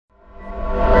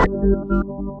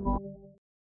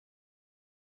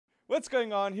What's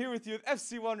going on? Here with you at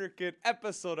FC Wonderkid,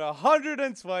 episode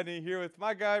 120. Here with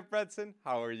my guy, Bretson.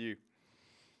 How are you?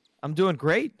 I'm doing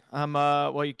great.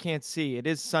 Well, you can't see. It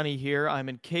is sunny here. I'm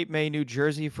in Cape May, New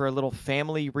Jersey for a little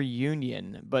family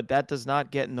reunion, but that does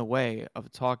not get in the way of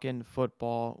talking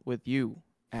football with you,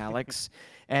 Alex.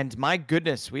 And my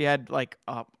goodness, we had like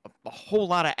a whole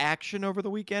lot of action over the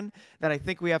weekend that I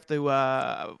think we have to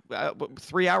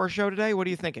 3-hour show today. What are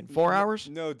you thinking? 4 hours?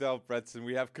 No doubt, Bretson.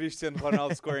 We have Cristiano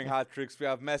Ronaldo scoring hat tricks. We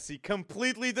have Messi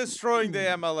completely destroying the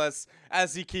MLS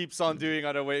as he keeps on doing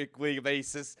on a weekly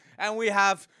basis. And we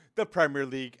have the Premier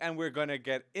League, and we're going to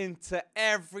get into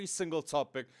every single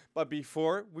topic. But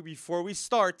before we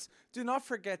start, do not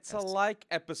forget to like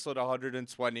episode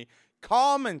 120.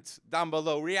 Comment down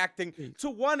below reacting to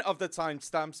one of the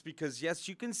timestamps, because yes,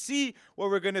 you can see what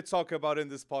we're going to talk about in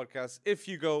this podcast if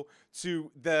you see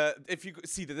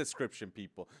the description,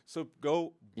 people. So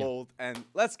go bold and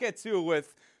let's get to it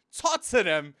with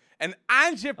Tottenham and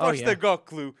Ange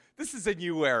Postecoglou. This is a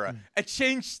new era, a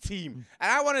changed team.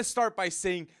 And I want to start by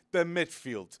saying the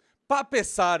midfield. Pape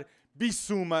Sarr,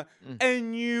 Bissouma, a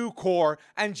new core,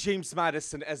 and James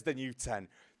Maddison as the new 10.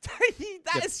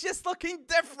 That is just looking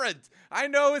different. I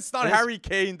know it's not Harry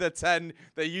Kane, the 10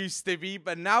 that used to be,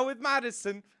 but now with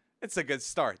Maddison, it's a good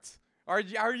start. How do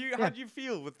you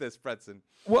feel with this, Bretson?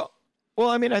 Well,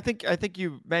 I mean, I think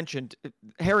you mentioned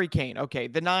Harry Kane. Okay,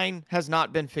 the 9 has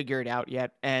not been figured out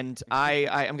yet, and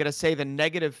I'm going to say the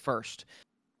negative first.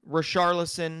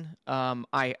 Richarlison,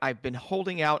 I've been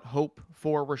holding out hope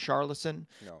for Richarlison,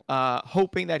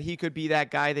 hoping that he could be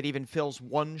that guy that even fills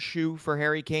one shoe for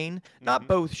Harry Kane. Not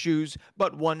both shoes,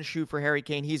 but one shoe for Harry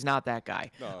Kane. He's not that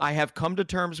guy. No. I have come to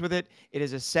terms with it. It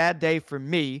is a sad day for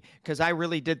me because I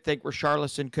really did think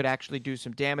Richarlison could actually do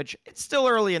some damage. It's still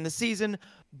early in the season,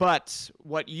 but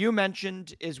what you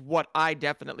mentioned is what I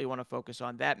definitely want to focus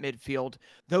on, that midfield,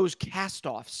 those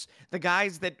cast-offs, the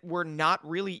guys that were not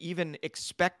really even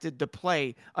expected to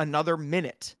play another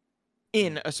minute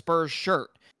in a Spurs shirt.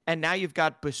 And now you've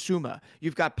got Bissouma.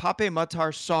 You've got Pape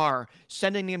Matar Sarr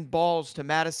sending in balls to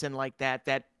Maddison like that.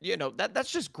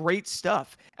 That's just great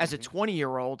stuff as a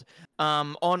 20-year-old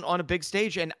on a big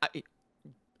stage. And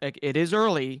it is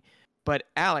early, but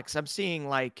Alex, I'm seeing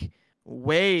like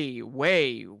way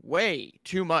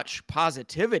too much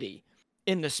positivity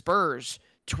in the Spurs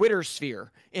Twitter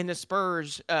sphere, in the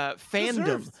Spurs fandom.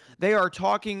 Deserved. They are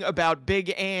talking about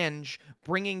Big Ange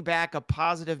bringing back a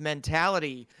positive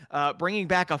mentality, bringing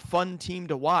back a fun team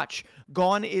to watch.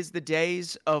 Gone is the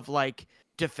days of like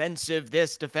defensive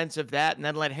this, defensive that, and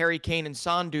then let Harry Kane and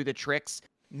Son do the tricks.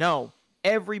 No,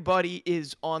 everybody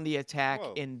is on the attack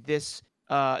in this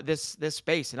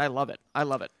space, and I love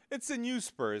it. It's a new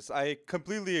Spurs. I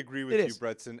completely agree with you,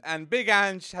 Bretson. And Big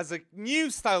Ange has a new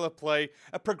style of play,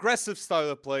 a progressive style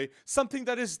of play, something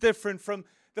that is different from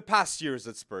the past years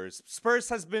at Spurs. Spurs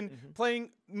has been playing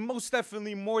most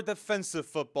definitely more defensive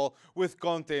football with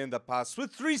Conte in the past,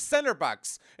 with 3 center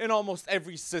backs in almost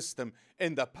every system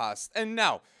in the past. And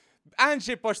now,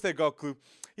 Ange Postecoglou,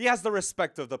 he has the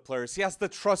respect of the players. He has the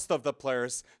trust of the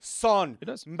players. Son,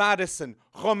 Maddison,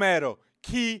 Romero,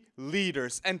 key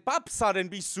leaders. And Pape Sarr and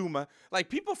Bissouma, like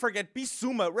people forget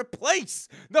Bissouma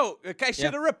replaced. No, I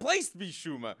should have replaced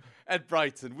Bissouma at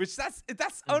Brighton, which that's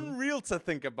unreal to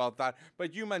think about that.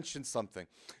 But you mentioned something.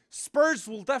 Spurs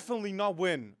will definitely not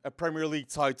win a Premier League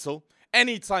title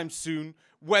anytime soon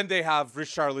when they have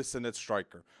Richarlison at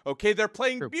striker. Okay, they're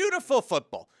playing beautiful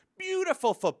football.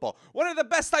 Beautiful football. One of the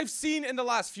best I've seen in the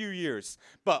last few years.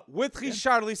 But with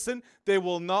Richarlison, they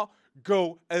will not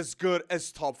go as good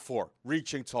as top 4,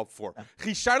 reaching top 4.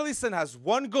 Richarlison has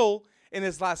 1 goal in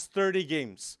his last 30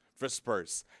 games for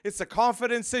Spurs. It's a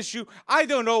confidence issue. I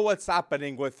don't know what's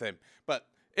happening with him. But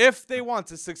if they want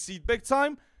to succeed big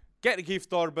time, get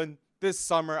Gift Orban this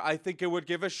summer. I think it would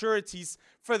give sureties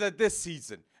for this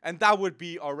season. And that would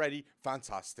be already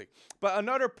fantastic. But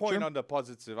another point on the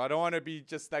positive. I don't want to be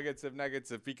just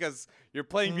negative, because you're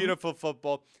playing beautiful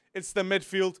football. It's the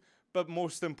midfield. But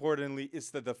most importantly,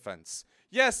 it's the defense.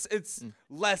 Yes, it's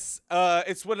less.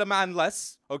 It's with a man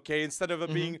less. Okay, instead of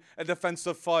it being a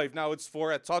defensive 5, now it's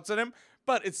 4 at Tottenham.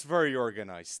 But it's very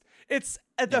organized. It's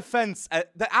a defense.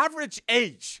 The average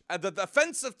age at the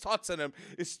defense of Tottenham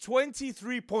is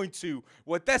 23.2.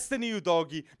 With Destiny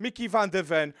Udogie, Mickey van de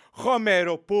Ven,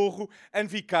 Romero, Porro, and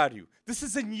Vicario. This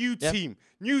is a new team,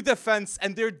 new defense,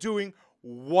 and they're doing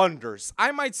wonders.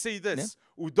 I might say this: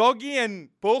 Udogie and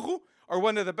Porro are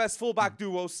one of the best fullback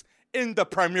duos in the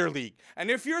Premier League.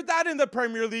 And if you're that in the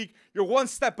Premier League, you're one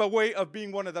step away of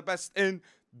being one of the best in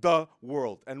the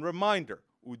world. And reminder,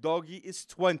 Udogie is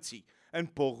 20.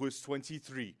 and Bogus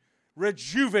 23.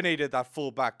 Rejuvenated that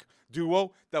fullback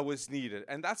duo that was needed.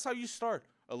 And that's how you start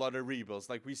a lot of rebuilds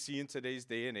like we see in today's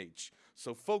day and age.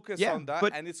 So focus on that,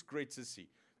 and it's great to see.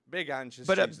 Big Ange has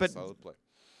changed the style of play.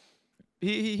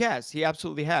 He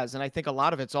absolutely has. And I think a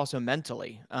lot of it's also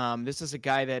mentally. This is a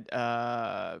guy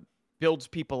that builds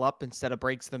people up instead of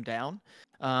breaks them down.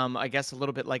 I guess a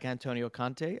little bit like Antonio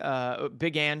Conte.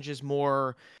 Big Ange is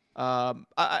more...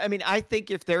 I mean, I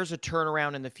think if there's a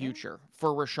turnaround in the future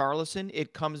for Richarlison,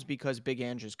 it comes because Big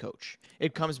Ange is coach.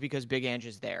 It comes because Big Ange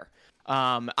is there.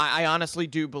 I honestly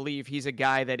do believe he's a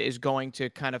guy that is going to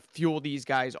kind of fuel these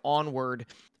guys onward,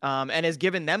 and has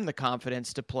given them the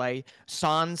confidence to play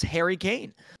sans Harry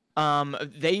Kane.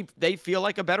 They feel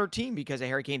like a better team because of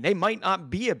Harry Kane. They might not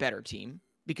be a better team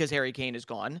because Harry Kane is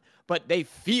gone, but they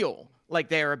feel like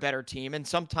they are a better team, and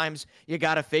sometimes you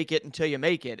got to fake it until you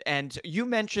make it. And you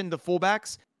mentioned the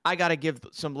fullbacks. I got to give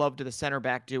some love to the center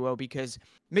back duo because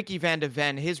Mickey van de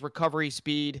Ven, his recovery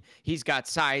speed, he's got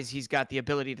size, he's got the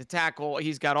ability to tackle,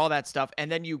 he's got all that stuff. And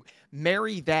then you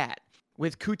marry that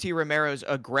with Cuti Romero's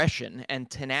aggression and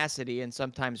tenacity and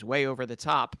sometimes way over the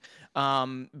top.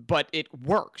 But it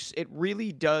works. It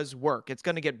really does work. It's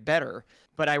going to get better,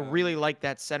 but I really like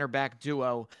that center back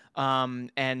duo.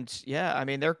 And yeah, I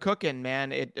mean, they're cooking,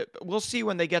 man. We'll see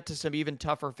when they get to some even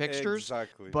tougher fixtures.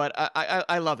 Exactly. But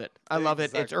I love it. I love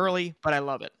it. It's early, but I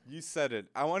love it. You said it.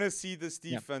 I want to see this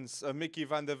defense, Mickey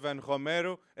van de Ven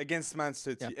Romero against Man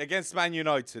City, against Man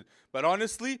United. But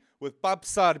honestly, with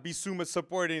Babsar Bissouma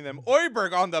supporting them,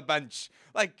 Oiberg on the bench,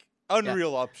 like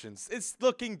unreal options. It's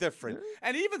looking different.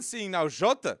 And even seeing now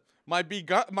Jota might be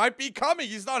coming.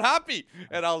 He's not happy.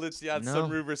 And Al Ittihad, some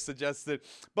rumors suggested.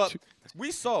 But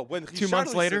we saw when 2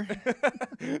 months later.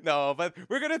 No, but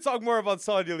we're going to talk more about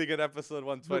Saudi League in episode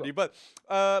 120. But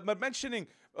mentioning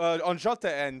on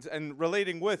Jota and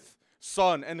relating with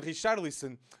Son and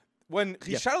Richarlison, when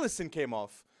Richarlison came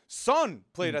off, Son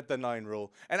played at the 9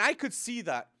 role. And I could see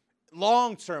that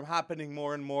long-term happening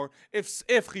more and more if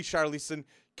Richarlison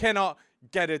cannot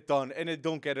get it done and it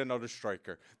don't get another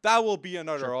striker. That will be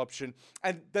another option.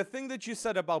 And the thing that you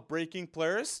said about breaking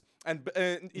players, and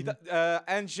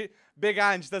Big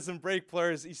Ange doesn't break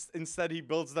players, instead he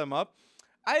builds them up.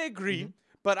 I agree,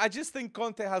 but I just think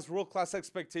Conte has world-class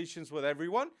expectations with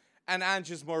everyone, and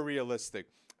Ange is more realistic.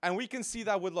 And we can see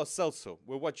that with Lo Celso,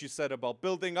 with what you said about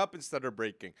building up instead of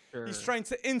breaking. He's trying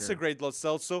to integrate Lo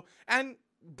Celso and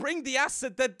bring the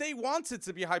asset that they wanted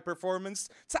to be high performance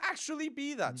to actually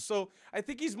be that. So I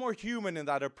think he's more human in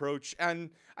that approach. And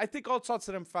I think all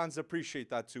Tottenham fans appreciate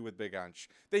that too with Big Ange.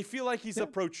 They feel like he's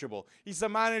approachable. He's a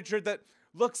manager that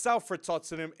looks out for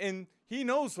Tottenham, and he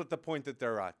knows what the point that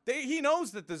they're at. He knows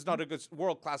that there's not a good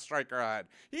world-class striker ahead.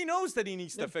 He knows that he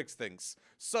needs to fix things.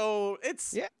 So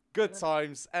it's good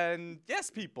times. And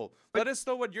yes, people, let us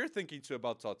know what you're thinking too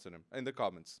about Tottenham in the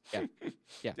comments.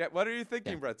 Yeah. What are you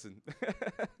thinking, Breton?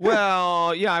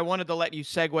 Well, I wanted to let you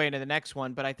segue into the next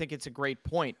one, but I think it's a great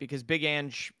point because Big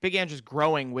Ange is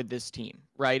growing with this team,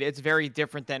 right? It's very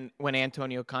different than when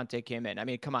Antonio Conte came in. I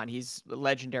mean, come on, he's a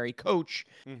legendary coach.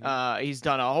 He's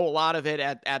done a whole lot of it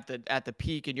at the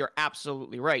peak, and you're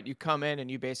absolutely right. You come in and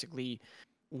you basically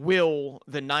will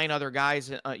the 9 other guys,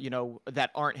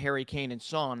 that aren't Harry Kane and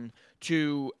Son,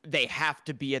 they have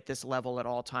to be at this level at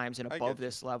all times and above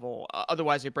this level.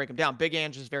 Otherwise, they break them down. Big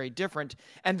Ange is very different,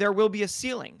 and there will be a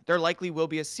ceiling. There likely will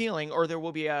be a ceiling, or there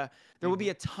will be a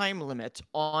time limit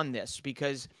on this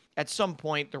because at some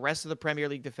point the rest of the Premier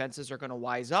League defenses are going to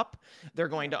wise up. They're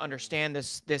going to understand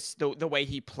the way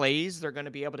he plays. They're going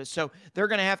to be able to. So they're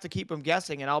going to have to keep him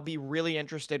guessing, and I'll be really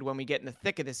interested when we get in the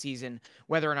thick of the season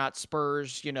whether or not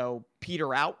Spurs,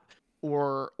 peter out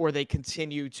or they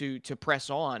continue to press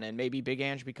on, and maybe Big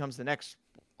Ange becomes the next,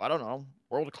 I don't know,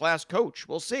 world-class coach.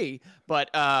 We'll see. But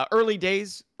early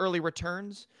days, early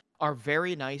returns are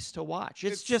very nice to watch.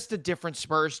 It's just a different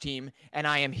Spurs team, and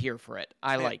I am here for it.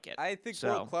 I like it. I think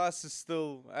world-class is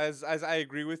still, as I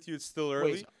agree with you, it's still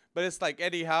early. But it's like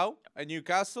Eddie Howe at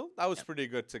Newcastle. That was pretty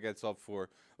good to get top 4.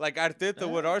 Like Arteta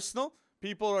with Arsenal,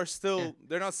 people are still,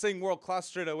 they're not saying world-class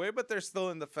straight away, but they're still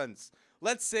in the fence.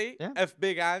 Let's say if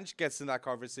Big Ange gets in that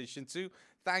conversation too.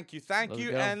 Thank you.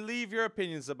 And leave your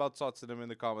opinions about Tottenham in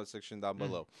the comment section down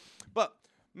below. But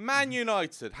Man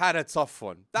United had a tough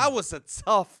one. That was a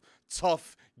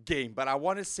tough game. But I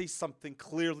want to say something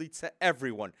clearly to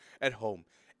everyone at home.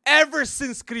 Ever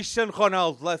since Cristiano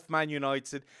Ronaldo left Man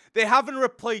United, they haven't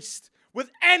replaced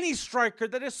with any striker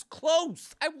that is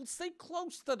close, I will say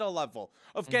close to the level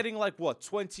of getting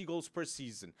 20 goals per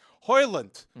season.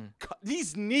 Højlund,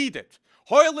 he's needed.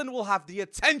 Højlund will have the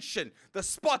attention, the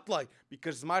spotlight,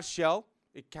 because Martial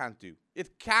It can't do.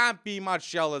 It can't be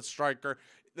Martial at striker.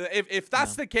 If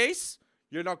that's the case,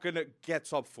 you're not going to get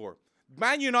top 4.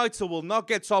 Man United will not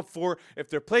get top 4 if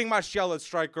they're playing Martial at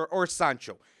striker or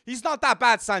Sancho. He's not that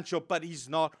bad, Sancho, but he's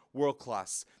not world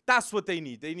class. That's what they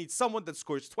need. They need someone that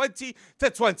scores 20 to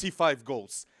 25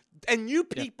 goals. And you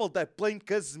people that blame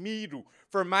Casemiro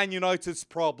for Man United's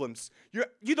problems,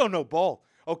 you don't know ball.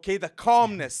 Okay, the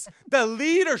calmness, the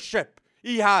leadership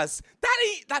he has,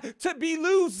 that to be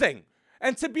losing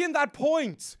and to be in that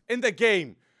point in the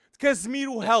game,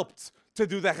 Casemiro helped to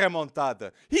do the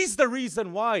remontada. He's the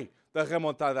reason why the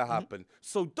remontada happened.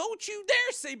 So don't you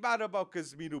dare say bad about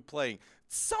Casemiro playing.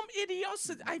 Some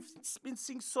idiocy. I've been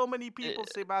seeing so many people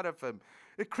say bad of him.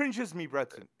 It cringes me,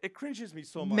 Breton. It cringes me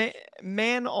so much.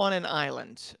 Man on an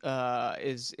island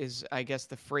is I guess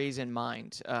the phrase in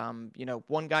mind.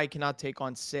 One guy cannot take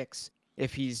on 6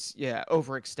 if he's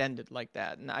overextended like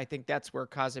that, and I think that's where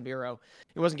Casemiro,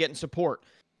 he wasn't getting support,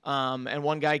 and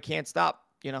one guy can't stop.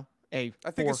 I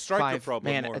think a striker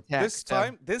problem more. Attack.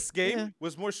 This game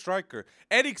was more striker.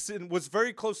 Eriksen was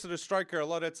very close to the striker a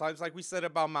lot of times, like we said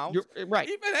about Mount. Right.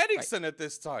 Even Eriksen at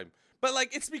this time. But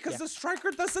it's because the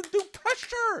striker doesn't do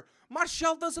pressure.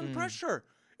 Martial doesn't pressure.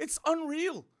 It's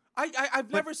unreal.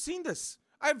 I've never seen this.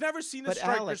 I've never seen a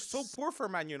striker so poor for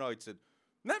Man United.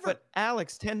 Never. But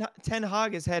Alex, Ten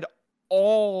Hag has had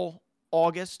all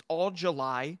August, all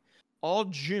July, all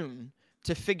June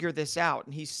to figure this out,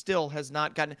 and he still has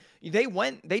not gotten.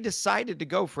 They decided to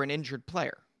go for an injured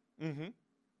player. Mm-hmm.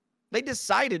 They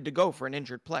decided to go for an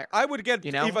injured player. I would get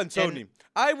Ivan Toney.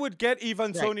 I would get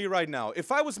Ivan Toney right now.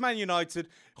 If I was Man United,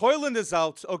 Højlund is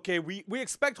out. Okay, we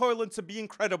expect Højlund to be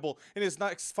incredible in his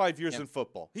next 5 years in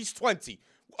football. He's 20.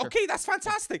 Sure. Okay, that's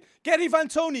fantastic. Get Ivan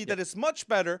Toney, that is much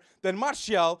better than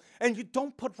Martial, and you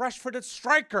don't put Rashford at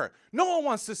striker. No one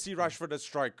wants to see Rashford as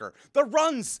striker. The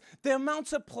runs, the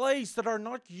amounts of plays that are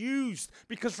not used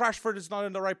because Rashford is not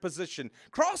in the right position.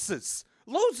 Crosses,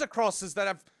 loads of crosses that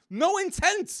have no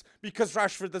intent because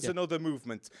Rashford doesn't know the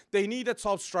movement. They need a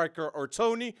top striker or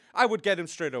Toney. I would get him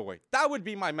straight away. That would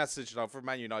be my message now for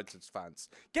Man United's fans.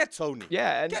 Get Toney.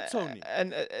 Yeah, get Toney.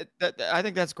 I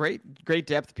think that's great. Great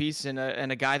depth piece and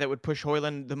a guy that would push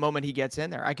Højlund the moment he gets in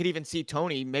there. I could even see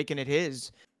Toney making it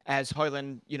his as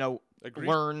Højlund,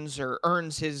 learns or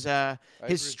earns his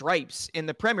stripes in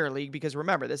the Premier League, because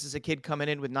remember, this is a kid coming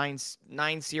in with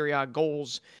nine Serie A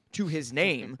goals to his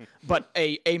name, but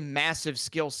a massive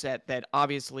skill set that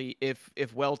obviously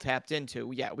if well tapped into,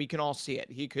 we can all see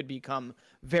it. He could become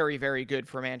very, very good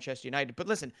for Manchester United. But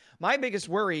listen, my biggest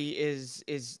worry is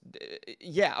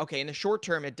in the short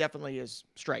term, it definitely is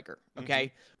striker. Okay.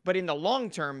 Mm-hmm. But in the long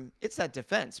term, it's that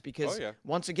defense, because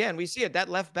once again, we see it, that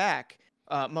left back,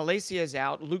 Malaysia is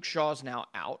out. Luke Shaw's now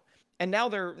out, and now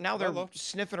they're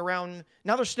sniffing around.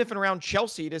 Now they're sniffing around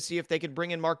Chelsea to see if they could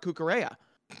bring in Mark Cucurella.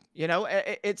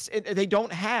 They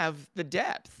don't have the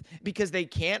depth because they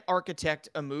can't architect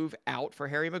a move out for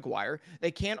Harry Maguire.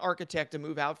 They can't architect a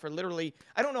move out for literally.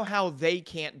 I don't know how they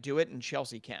can't do it and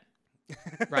Chelsea can.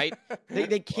 Right?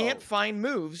 They can't find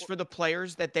moves for the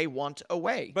players that they want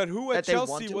away. But who at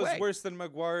Chelsea was worse than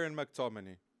Maguire and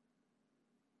McTominay?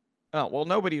 Oh, well,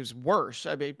 nobody was worse.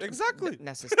 I mean, exactly.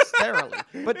 Necessarily.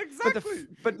 But exactly.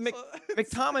 But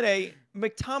McTominay,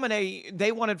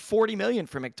 they wanted $40 million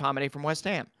for McTominay from West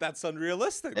Ham. That's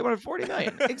unrealistic. They wanted $40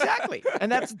 million. Exactly.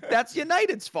 And that's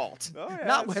United's fault,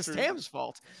 not West Ham's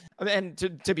fault. And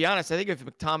to be honest, I think if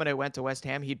McTominay went to West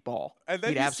Ham, he'd ball. And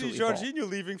then you see Jorginho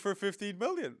leaving for $15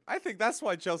 million. I think that's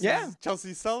why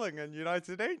Chelsea's selling and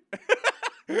United ain't.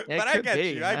 But I get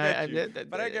you.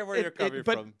 But I get where you're coming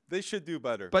from. They should do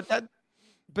better. But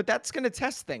that's going to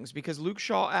test things, because Luke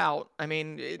Shaw out. I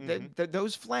mean,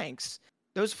 those flanks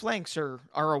are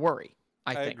a worry.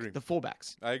 I think agree. The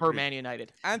fullbacks for Man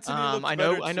United. Anthony looks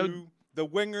better I know. Too. The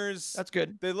wingers. That's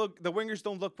good. The wingers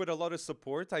don't look with a lot of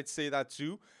support. I'd say that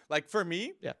too. Like for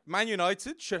me, Man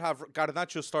United should have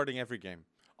Garnacho starting every game.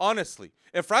 Honestly,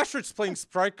 if Rashford's playing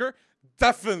striker,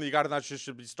 definitely Garnacho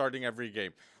should be starting every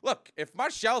game. Look, if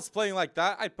Martial's playing like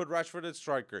that, I'd put Rashford as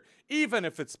striker, even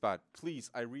if it's bad. Please,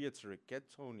 I reiterate, get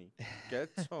Toney,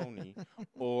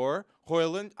 or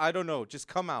Højlund. I don't know, just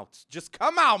come out,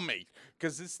 mate,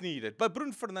 because it's needed. But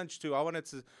Bruno Fernandes too. I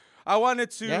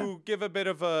wanted to give a bit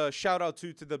of a shout out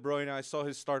to De Bruyne. I saw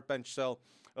his start bench cell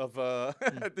of.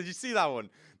 Did you see that one?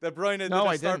 De Bruyne did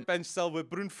a start bench cell with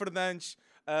Bruno Fernandes,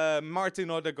 Martin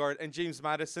Odegaard, and James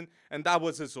Maddison, and that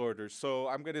was his order. So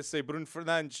I'm going to say Bruno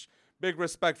Fernandes, big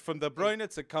respect from De Bruyne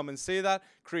to come and say that.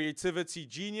 Creativity,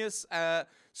 genius.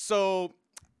 So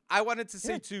I wanted to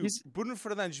say too, Bruno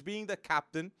Fernandes being the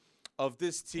captain of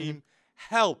this team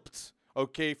helped,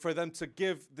 for them to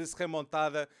give this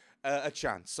remontada a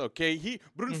chance, okay?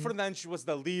 Bruno Fernandes was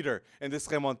the leader in this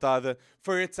remontada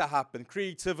for it to happen.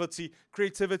 Creativity,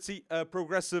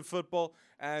 progressive football,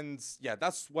 and yeah,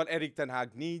 that's what Erik ten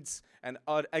Hag needs. And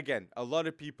again, a lot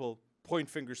of people point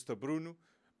fingers to Bruno,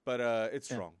 but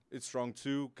it's wrong. It's wrong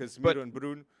too, because Miro and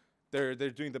Bruno, they're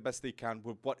doing the best they can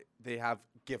with what they have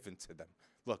given to them.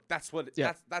 Look, that's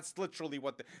literally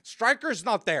what the striker's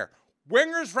not there.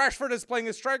 Wingers, Rashford is playing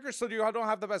as striker, so you don't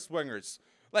have the best wingers.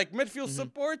 Like midfield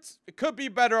support, it could be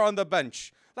better on the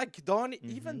bench. Like Donny,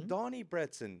 even Donny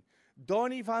Breton,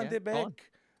 Donny van de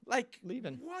Beek. Like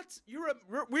leaving. What?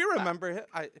 We remember him.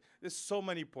 There's so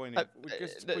many pointing.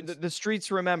 The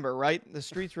streets remember, right? The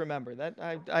streets remember. That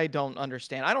I don't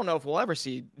understand. I don't know if we'll ever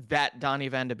see that Donny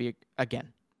van de Beek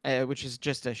again, which is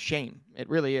just a shame. It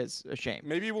really is a shame.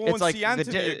 Maybe we won't see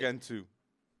Anthony again too.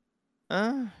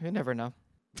 You never know.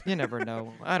 You never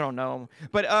know. I don't know.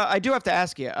 But I do have to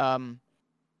ask you,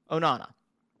 Onana,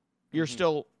 you're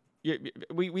still.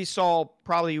 We saw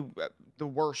probably the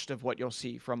worst of what you'll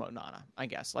see from Onana, I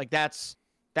guess. Like that's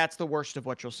the worst of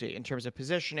what you'll see in terms of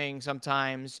positioning.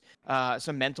 Sometimes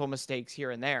some mental mistakes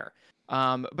here and there.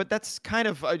 But that's kind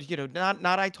of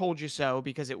not I told you so,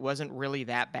 because it wasn't really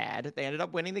that bad. They ended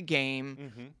up winning the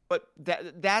game, but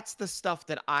that's the stuff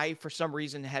that for some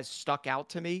reason has stuck out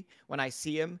to me when I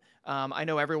see him. I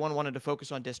know everyone wanted to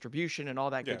focus on distribution and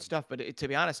all that good stuff, but to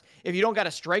be honest, if you don't got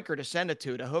a striker to send it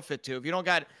to hoof it to, if you don't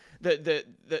got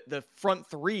the front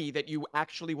three that you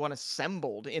actually want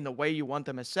assembled in the way you want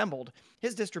them assembled,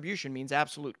 his distribution means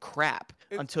absolute crap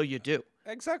until you do.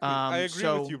 Exactly. I agree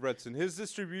with you, Bretson. His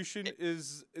distribution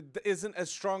isn't as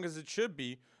strong as it should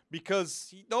be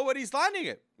because nobody's landing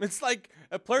it. It's like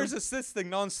a player's assisting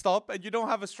nonstop and you don't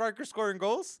have a striker scoring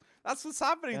goals. That's what's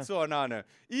happening to Onana.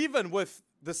 Even with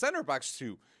the center backs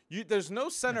too. There's no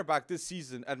center back this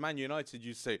season at Man United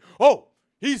you say, oh,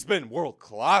 he's been world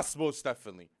class most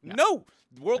definitely. No.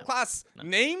 World class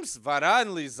names,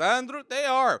 Varane, Lisandro, they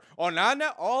are.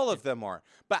 Onana, all of them are.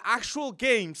 But actual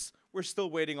games, we're still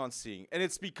waiting on seeing. And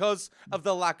it's because of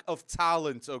the lack of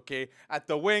talent, okay? At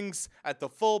the wings, at the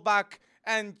fullback,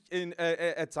 and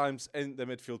at times in the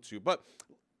midfield too. But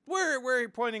we're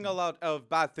pointing a lot of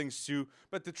bad things too.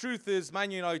 But the truth is,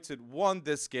 Man United won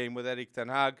this game with Erik ten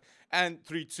Hag and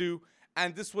 3-2.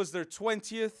 And this was their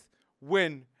 20th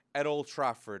win at Old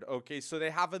Trafford, okay? So they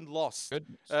haven't lost. No,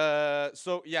 it's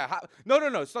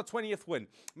not 20th win.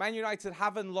 Man United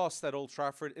haven't lost at Old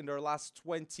Trafford in their last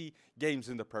 20 games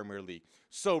in the Premier League.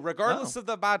 So regardless of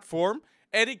the bad form,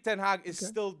 Erik ten Hag is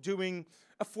still doing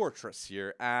a fortress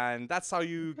here, and that's how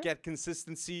you get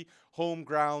consistency, home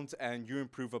ground, and you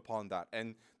improve upon that.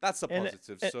 And that's a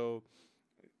positive.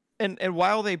 And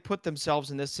while they put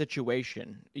themselves in this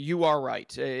situation, you are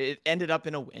right. It ended up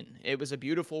in a win. It was a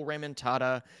beautiful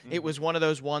remontada. It was one of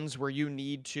those ones where you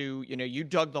need to, you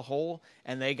dug the hole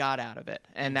and they got out of it.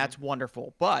 And that's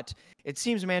wonderful. But it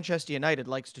seems Manchester United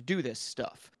likes to do this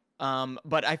stuff.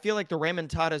 But I feel like the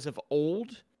remontadas of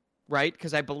old, right?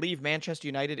 Because I believe Manchester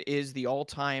United is the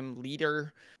all-time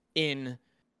leader in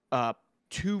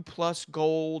 2+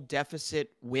 goal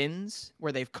deficit wins,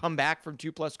 where they've come back from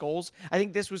 2+ goals. I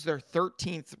think this was their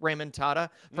 13th remontada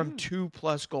from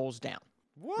 2+ goals down.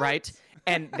 What? Right?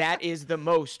 And that is the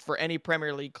most for any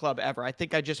Premier League club ever. I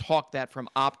think I just hawked that from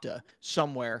Opta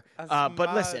somewhere.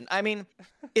 But listen, I mean,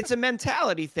 it's a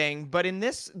mentality thing, but in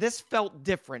this felt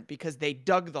different because they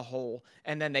dug the hole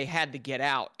and then they had to get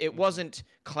out. It wasn't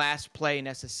class play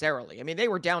necessarily. I mean, they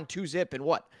were down 2-0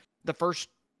 in the first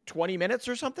 20 minutes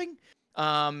or something?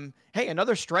 Hey,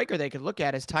 another striker they could look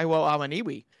at is Taiwo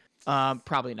Awoniyi.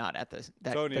 Probably not at the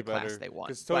class they want.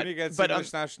 Because Tony gets the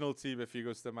English national team if he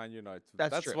goes to Man United.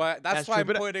 That's true. why I'm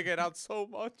pointing it out so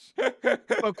much.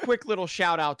 A quick little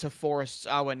shout out to Forrest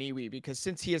Awoniyi, because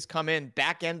since he has come in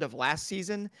back end of last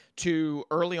season to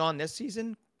early on this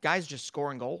season, guys just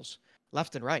scoring goals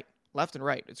left and right.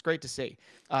 It's great to see.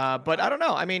 But I don't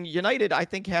know. I mean, United, I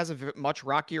think, has a much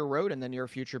rockier road in the near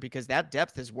future because that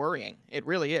depth is worrying. It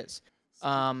really is.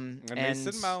 And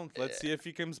Mason Mount, let's see if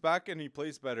he comes back and he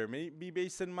plays better. Maybe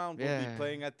Mason Mount will be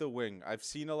playing at the wing. I've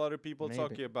seen a lot of people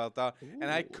talking about that, and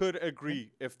I could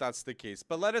agree if that's the case.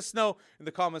 But let us know in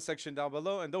the comment section down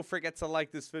below, and don't forget to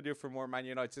like this video for more Man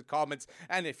United comments.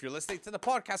 And if you're listening to the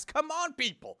podcast, come on,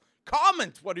 people.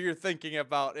 Comment what you're thinking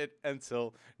about it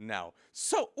until now.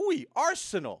 So,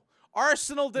 Arsenal.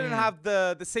 Arsenal didn't have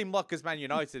the same luck as Man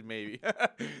United, maybe.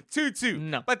 2-2.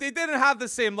 No. But they didn't have the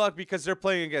same luck because they're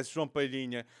playing against João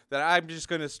Palhinha. That I'm just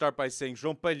going to start by saying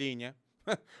João Palhinha,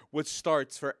 which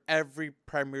starts for every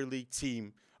Premier League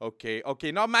team.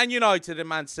 Okay, not Man United and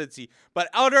Man City, but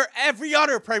every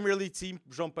other Premier League team,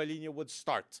 João Palhinha would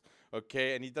start.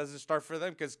 okay? And he doesn't start for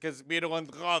them because Miro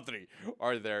and Rodri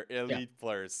are their elite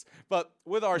players. But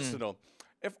with Arsenal,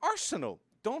 if Arsenal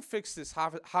don't fix this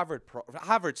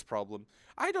Havertz problem,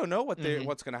 I don't know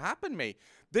what's going to happen, mate.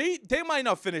 They might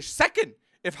not finish second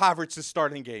if Havertz is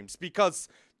starting games because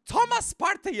Thomas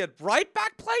Partey at right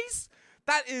back plays?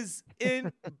 That is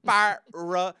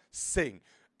embarrassing.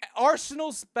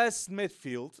 Arsenal's best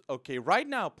midfield, okay, right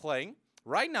now playing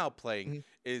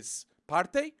is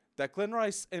Partey, Declan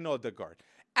Rice, and Odegaard.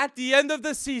 At the end of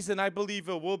the season, I believe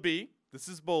it will be, this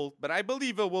is bold, but I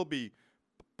believe it will be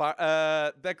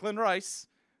Declan Rice,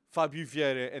 Fabio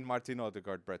Vieira, and Martin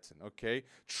Odegaard, Breton, okay?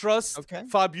 Trust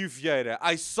Fabio Vieira.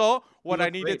 I saw what I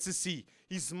needed to see.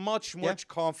 He's much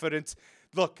confident.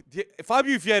 Look,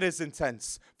 Fabio Vieira is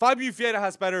intense. Fabio Vieira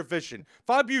has better vision.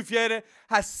 Fabio Vieira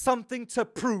has something to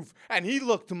prove, and he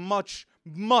looked much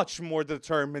more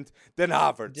determined than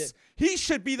Havertz. He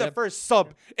should be the first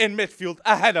sub in midfield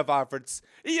ahead of Havertz.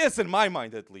 He is in my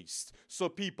mind, at least. So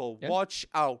people, watch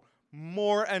out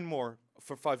more and more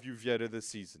for Fabio Vieira this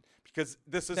season because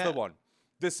this is the one.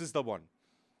 This is the one.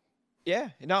 Yeah,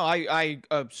 no, I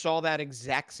saw that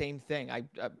exact same thing. I'm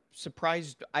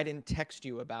surprised I didn't text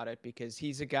you about it because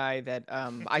he's a guy that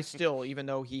I still, even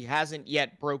though he hasn't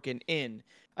yet broken in,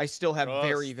 I still have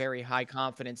very, very high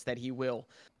confidence that he will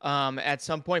at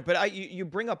some point. But you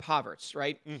bring up Havertz,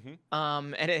 right?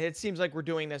 And it seems like we're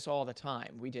doing this all the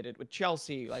time. We did it with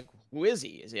Chelsea. Like, who is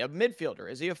he? Is he a midfielder?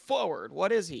 Is he a forward?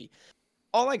 What is he?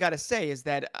 All I got to say is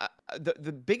that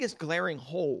the biggest glaring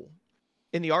hole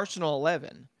in the Arsenal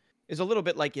 11 is a little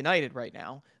bit like United right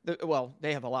now. Well,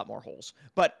 they have a lot more holes.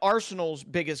 But Arsenal's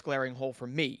biggest glaring hole for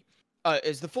me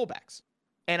is the fullbacks.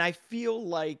 And I feel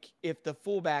like if the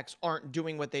fullbacks aren't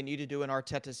doing what they need to do in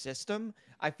Arteta's system,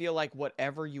 I feel like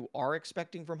whatever you are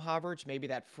expecting from Havertz, maybe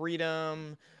that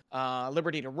freedom,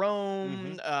 liberty to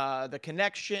roam, the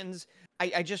connections,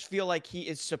 I just feel like he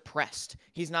is suppressed.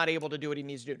 He's not able to do what he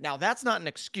needs to do. Now, that's not an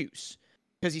excuse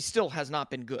because he still has not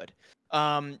been good.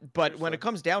 But when it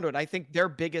comes down to it, I think their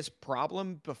biggest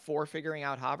problem before figuring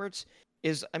out Havertz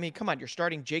is, I mean, come on, you're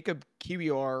starting Jacob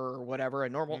Kiwior or whatever, a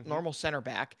normal center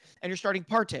back, and you're starting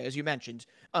Partey, as you mentioned,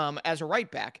 as a right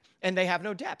back, and they have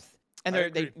no depth. And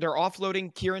they're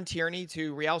offloading Kieran Tierney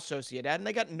to Real Sociedad, and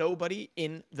they got nobody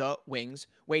in the wings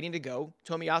waiting to go.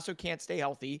 Tomiyasu can't stay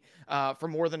healthy for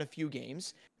more than a few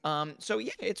games. So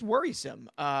yeah, it's worrisome.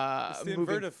 It's the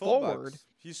moving forward.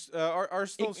 He's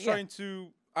Arsenal's trying to.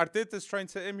 Arteta's trying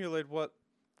to emulate what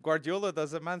Guardiola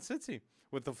does at Man City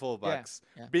with the fullbacks,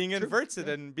 being inverted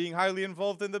and being highly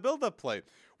involved in the build-up play.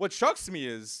 What shocks me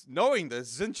is, knowing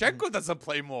this, Zinchenko doesn't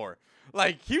play more.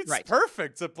 Like, he's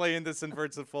perfect to play in this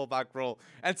inverted fullback role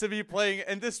and to be playing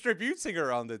and distributing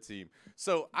around the team.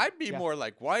 So I'd be more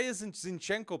like, why isn't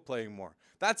Zinchenko playing more?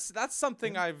 That's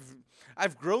something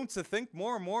I've grown to think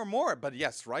more and more. But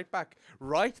yes, right back,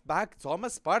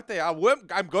 Thomas Partey.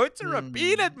 I'm going to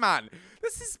repeat it, man.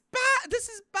 This is bad.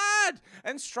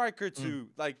 And striker too.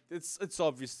 Like, it's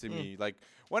obvious to me. Like,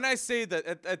 when I say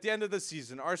that at the end of the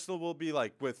season, Arsenal will be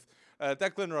like with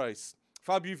Declan Rice,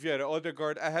 Fabio Vieira,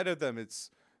 Odegaard ahead of them. It's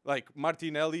like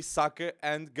Martinelli, Saka,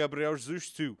 and Gabriel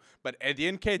Jesus too. But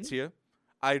Eddie Nketiah,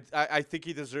 I think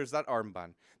he deserves that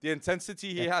armband. The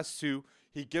intensity he has too.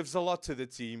 He gives a lot to the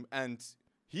team, and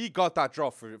he got that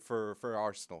draw for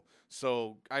Arsenal.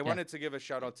 So I wanted to give a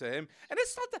shout out to him. And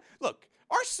it's not that, look,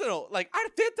 Arsenal, like,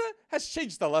 Arteta has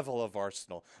changed the level of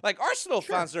Arsenal. Like, Arsenal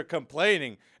fans are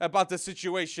complaining about the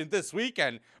situation this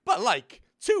weekend, but like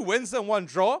 2 wins and 1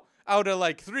 draw out of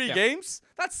like 3 games,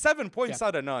 that's 7 points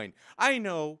out of 9. I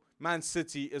know Man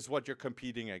City is what you're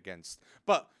competing against,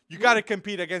 but you got to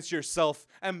compete against yourself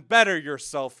and better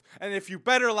yourself. And if you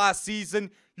better last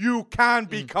season, you can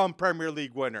become Premier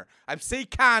League winner. I'm saying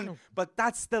can, but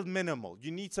that's the minimal.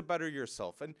 You need to better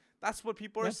yourself. And that's what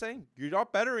people are saying. You're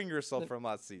not bettering yourself from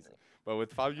last season. But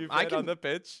with Fabio Vieira on the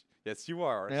pitch, yes, you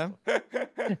are. Yeah.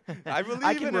 I believe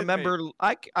I can in remember.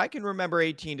 It, I can remember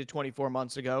 18 to 24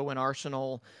 months ago when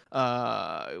Arsenal,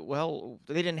 they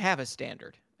didn't have a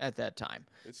standard at that time.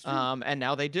 And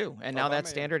now they do. And now that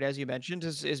standard, as you mentioned,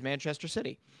 is Manchester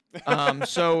City.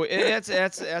 So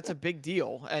that's a big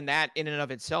deal, and that in and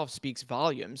of itself speaks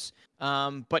volumes.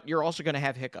 But you're also going to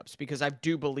have hiccups because I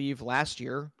do believe last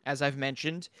year, as I've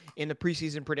mentioned in the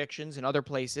preseason predictions and other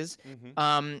places,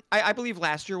 I believe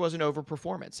last year was an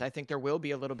overperformance. I think there will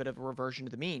be a little bit of a reversion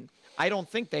to the mean. I don't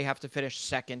think they have to finish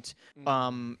second.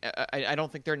 I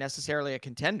don't think they're necessarily a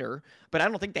contender, but I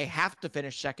don't think they have to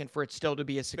finish second for it still to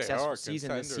be a successful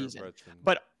season this season.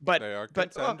 But they are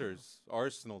contenders.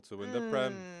 Arsenal to win the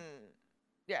Prem.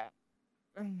 Yeah.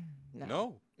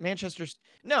 No. Manchester's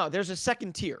no. There's a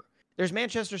second tier. There's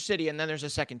Manchester City, and then there's a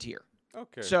second tier.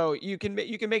 Okay. So you can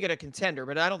make it a contender,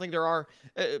 but I don't think there are.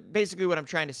 Basically, what I'm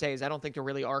trying to say is I don't think there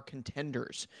really are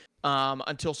contenders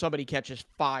until somebody catches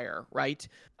fire, right?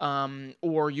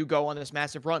 Or you go on this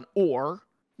massive run, or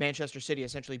Manchester City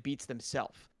essentially beats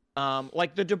themselves,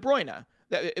 like the De Bruyne.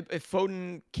 If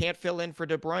Foden can't fill in for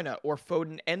De Bruyne, or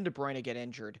Foden and De Bruyne get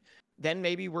injured, then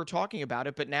maybe we're talking about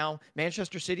it. But now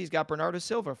Manchester City's got Bernardo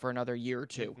Silva for another year or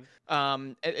two.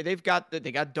 They got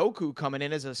Doku coming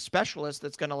in as a specialist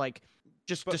that's gonna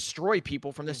just destroy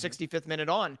people from the 65th minute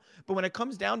on. But when it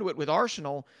comes down to it with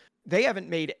Arsenal, they haven't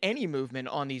made any movement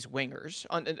on these wingers,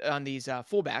 on these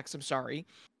fullbacks. I'm sorry.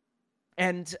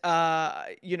 And,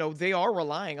 they are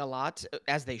relying a lot,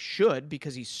 as they should,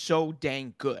 because he's so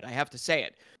dang good. I have to say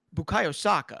it. Bukayo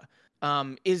Saka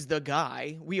is the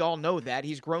guy. We all know that.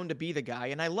 He's grown to be the guy,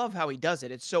 and I love how he does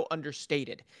it. It's so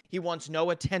understated. He wants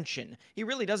no attention. He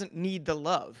really doesn't need the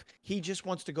love. He just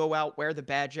wants to go out, wear the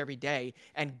badge every day,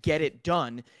 and get it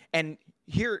done. And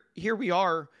here we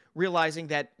are realizing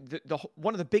that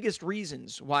one of the biggest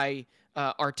reasons why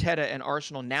Arteta and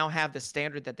Arsenal now have the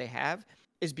standard that they have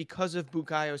is because of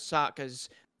Bukayo Saka's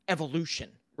evolution,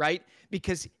 right?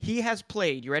 Because he has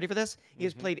played, you ready for this? He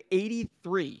has played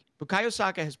 83. Bukayo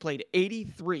Saka has played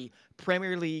 83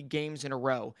 Premier League games in a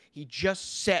row. He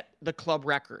just set the club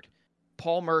record.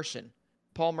 Paul Merson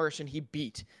he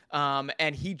beat.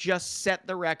 And he just set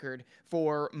the record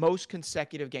for most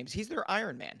consecutive games. He's their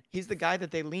Iron Man. He's the guy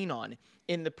that they lean on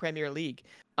in the Premier League.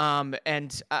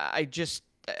 And I just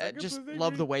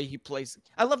love the way he plays.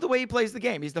 I love the way he plays the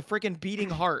game. He's the freaking beating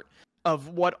heart of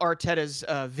what Arteta's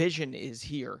vision is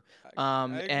here.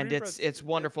 And it's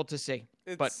wonderful to see.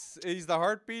 He's the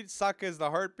heartbeat. Saka is the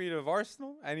heartbeat of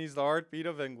Arsenal, and he's the heartbeat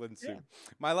of England too. Yeah.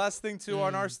 My last thing too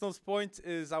on Arsenal's point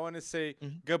is I want to say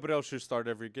Gabriel should start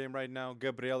every game right now.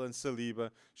 Gabriel and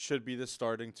Saliba should be the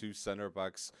starting two center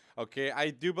backs. Okay, I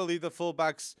do believe the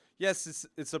fullbacks. Yes,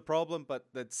 it's a problem, but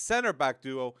that center back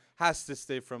duo has to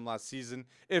stay from last season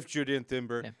if Julian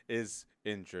Timber is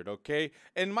injured. Okay,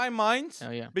 in my mind,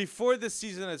 before the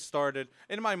season had started,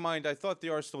 in my mind, I thought the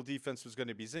Arsenal defense was going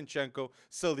to be Zinchenko,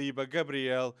 Saliba,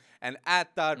 Gabriel, and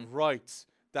at that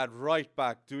right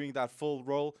back doing that full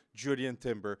role, Julian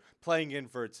Timber playing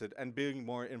inverted and being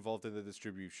more involved in the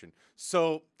distribution.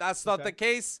 So that's not the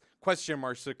case. Question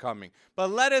marks are coming.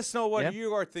 But let us know what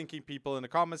you are thinking, people, in the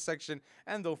comment section.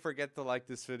 And don't forget to like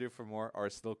this video for more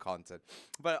Arsenal content.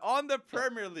 But on the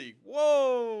Premier League,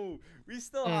 whoa, we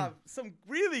still have some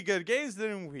really good games,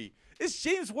 didn't we? It's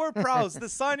James Ward-Prowse, the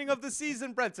signing of the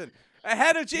season, Brenton,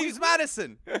 ahead of James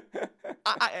Maddison.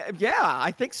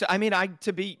 I think so. I mean,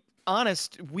 to be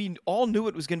honest, we all knew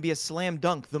it was going to be a slam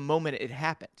dunk the moment it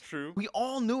happened. True. We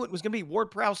all knew it was going to be.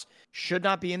 Ward-Prowse should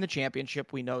not be in the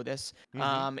championship. We know this.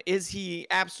 Is he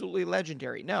absolutely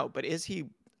legendary? No, but is he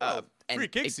free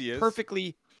kicks he is.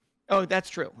 Perfectly. Oh, that's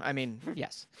true. I mean,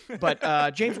 yes.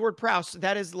 But James Ward-Prowse,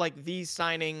 that is like the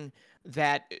signing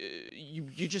that you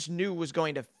just knew was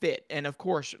going to fit. And of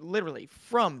course, literally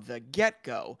from the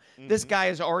get-go, this guy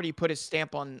has already put his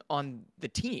stamp on the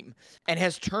team and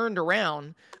has turned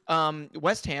around.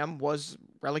 West Ham was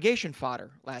relegation fodder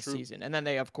last season. And then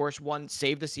they, of course,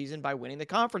 saved the season by winning the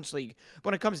Conference League.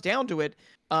 When it comes down to it,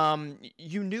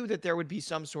 you knew that there would be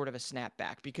some sort of a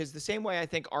snapback, because the same way I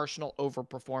think Arsenal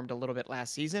overperformed a little bit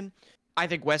last season, I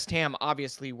think West Ham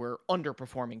obviously were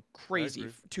underperforming crazy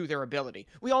to their ability.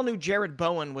 We all knew Jared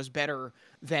Bowen was better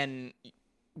than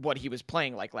what he was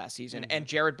playing like last season. And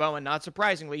Jared Bowen, not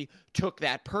surprisingly, took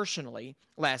that personally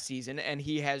last season, and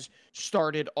he has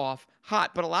started off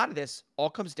hot. But a lot of this all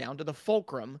comes down to the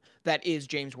fulcrum that is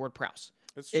James Ward-Prowse.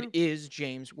 It is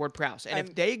James Ward-Prowse. And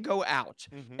if they go out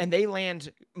and they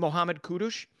land Mohamed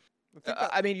Kudus,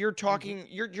 I mean, you're talking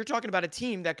you're talking about a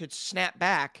team that could snap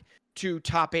back to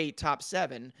top 8, top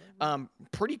 7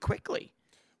 pretty quickly.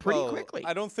 Quickly.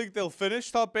 I don't think they'll finish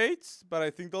top 8, but I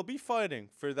think they'll be fighting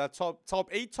for that top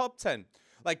 8, top 10.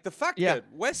 Like the fact that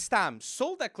West Ham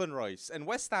sold Declan Rice and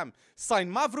West Ham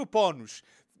signed Mavropanos.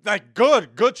 Like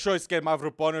good choice getting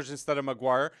Mavropanos instead of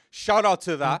Maguire. Shout out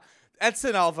to that.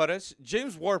 Edson Alvarez,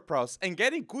 James Ward-Prowse, and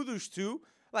getting Kudus too.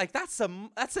 Like that's a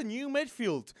new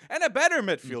midfield and a better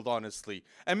midfield, honestly.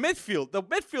 The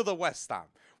midfield of West Ham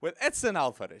with Edson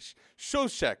Alvarez,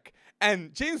 Shosek,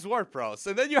 and James Ward-Prowse,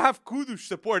 and then you have Kudus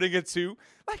supporting it too.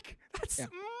 Like that's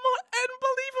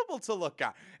unbelievable to look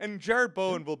at. And Jared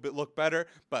Bowen will look better,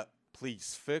 but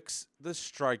please fix the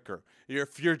striker.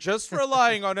 If you're just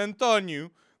relying on Antonio,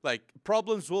 like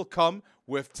problems will come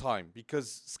with time,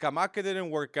 because Scamacca didn't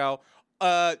work out.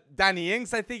 Danny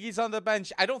Ings, I think he's on the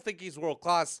bench. I don't think he's world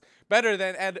class. Better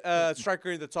than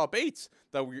striker in the top 8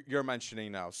 that you're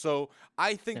mentioning now. So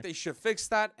I think they should fix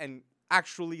that and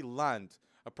actually land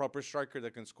a proper striker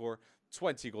that can score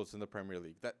 20 goals in the Premier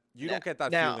League. That you don't get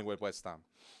that feeling with West Ham.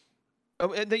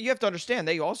 Oh, you have to understand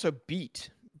they also beat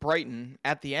Brighton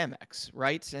at the Amex,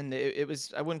 right? And it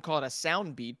was, I wouldn't call it a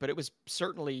sound beat, but it was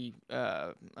certainly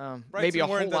maybe a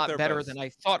whole lot better than I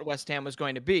thought West Ham was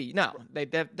going to be. No, they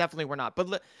definitely were not.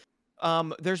 But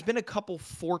there's been a couple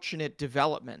fortunate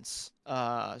developments,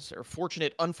 or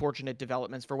unfortunate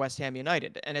developments for West Ham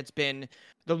United, and it's been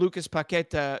the Lucas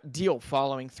Paqueta deal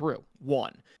following through.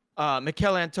 One,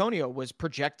 Mikel Antonio was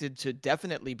projected to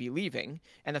definitely be leaving,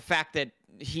 and the fact that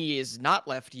he is not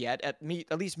left yet at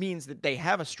least means that they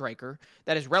have a striker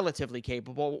that is relatively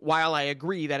capable, while I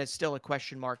agree that it's still a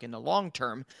question mark in the long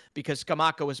term because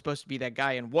Scamacca was supposed to be that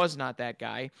guy and was not that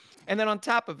guy. And then on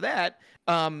top of that,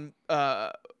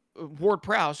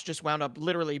 Ward-Prowse just wound up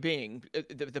literally being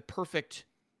the perfect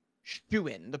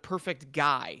shoe-in, the perfect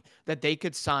guy that they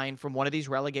could sign from one of these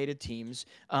relegated teams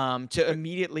to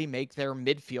immediately make their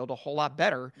midfield a whole lot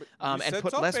better and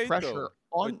put less pressure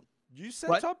on. You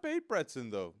said top 8, Bretson,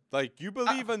 though. Like, you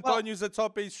believe Antonio's a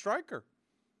top 8 striker.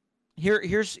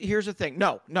 Here's the thing.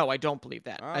 No, I don't believe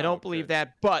that. I don't believe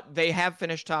that, but they have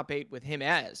finished top 8 with him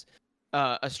as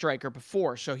a striker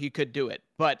before, so he could do it.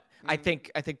 But I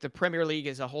think the Premier League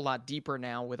is a whole lot deeper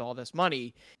now with all this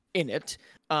money in it.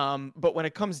 But when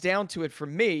it comes down to it, for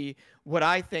me, what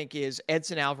I think is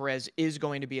Edson Alvarez is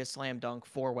going to be a slam dunk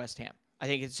for West Ham. I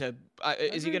think it's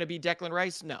is he going to be Declan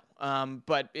Rice? No.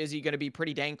 But is he going to be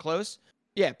pretty dang close?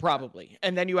 Yeah, probably.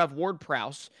 And then you have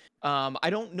Ward-Prowse. I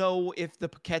don't know if the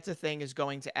Paqueta thing is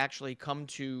going to actually come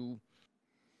to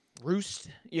roost.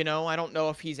 I don't know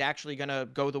if he's actually going to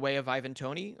go the way of Ivan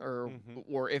Toney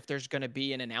or if there's going to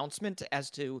be an announcement as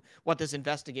to what this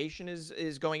investigation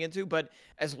is going into. But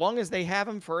as long as they have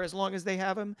him,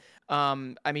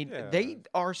 they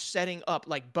are setting up.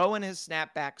 Like, Bowen has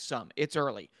snapped back some. It's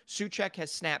early. Souček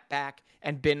has snapped back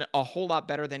and been a whole lot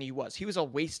better than he was. He was a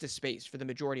waste of space for the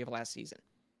majority of last season.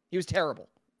 He was terrible.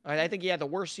 I think he had the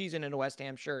worst season in a West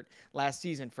Ham shirt last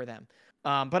season for them.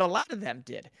 But a lot of them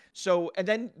did. So, and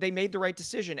then they made the right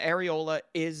decision. Areola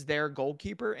is their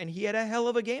goalkeeper, and he had a hell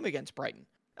of a game against Brighton.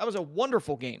 That was a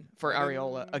wonderful game for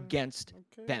Areola against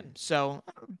them. So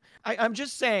I'm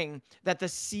just saying that the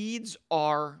seeds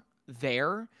are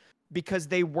there because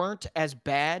they weren't as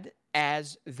bad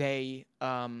as they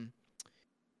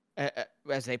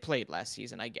played last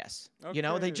season, I guess.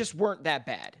 Okay. They just weren't that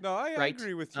bad. No, I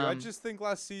agree with you. I just think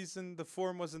last season the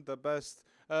form wasn't the best.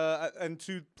 And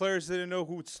 2 players didn't know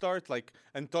who would start. Like,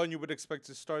 Antonio would expect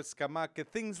to start Scamacca,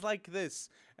 things like this.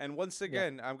 And once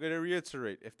again, I'm going to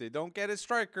reiterate, if they don't get a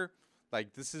striker,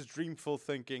 like, this is dreamful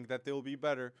thinking that they'll be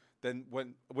better than with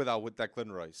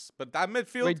Declan Rice. But that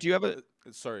midfield... Wait, do you have a...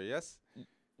 sorry, yes?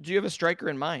 Do you have a striker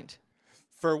in mind?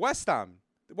 For West Ham?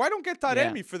 Why don't get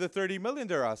Taremi for the 30 million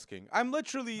they're asking? I'm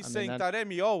literally saying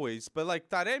Taremi always, but, like,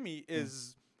 Taremi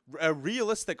is a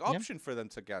realistic option for them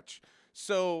to catch.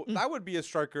 So that would be a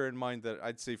striker in mind that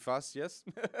I'd say fast, yes.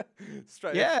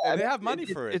 Yeah, they have money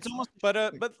for it. It's almost, but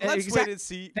let's wait and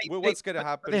see what's going to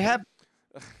happen.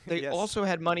 They also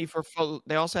had money for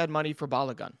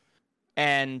Balogun,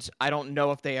 and I don't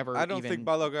know if they ever. I don't think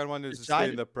Balogun wanted to stay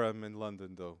in the Prem in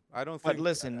London, though. I don't think. But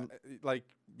listen,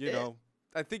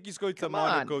 I think he's going to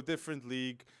Monaco, different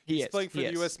league. He's playing for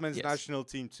the U.S. men's national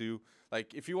team too.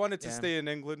 Like, if he wanted to stay in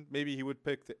England, maybe he would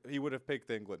have picked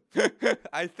England.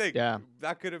 I think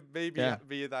that could have maybe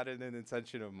be that in an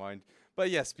intention of mine. But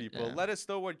yes, people, let us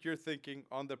know what you're thinking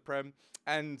on the Prem.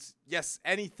 And yes,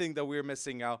 anything that we're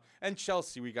missing out. And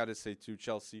Chelsea, we got to say too,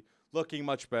 Chelsea looking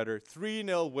much better.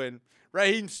 3-0 win.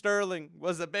 Raheem Sterling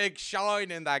was a big shine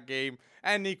in that game.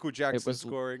 And Nico Jackson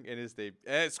scoring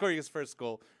his first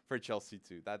goal for Chelsea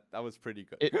too. That was pretty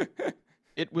good.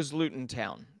 It was Luton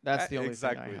Town. That's the only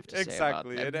thing I have to say about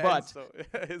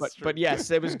that. But yes,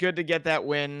 it was good to get that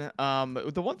win.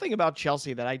 The one thing about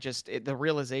Chelsea that the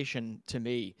realization to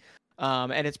me,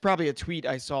 and it's probably a tweet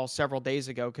I saw several days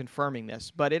ago confirming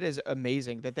this, but it is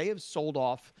amazing that they have sold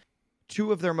off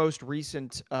 2 of their most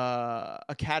recent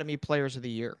Academy Players of the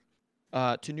Year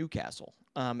to Newcastle.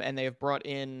 And they have brought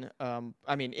in,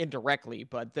 indirectly,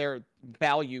 but they're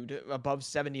valued above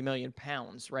 70 million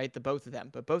pounds, right? The both of them.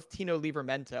 But both Tino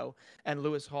Livramento and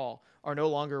Lewis Hall are no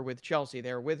longer with Chelsea.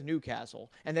 They're with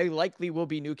Newcastle. And they likely will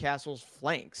be Newcastle's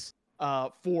flanks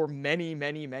for many,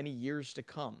 many, many years to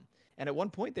come. And at one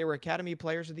point, they were Academy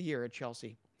Players of the Year at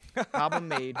Chelsea. Cobham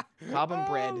made, Cobham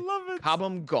bred,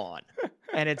 Cobham gone.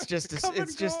 And it's just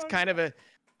kind of a...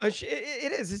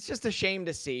 It is. It's just a shame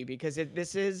to see because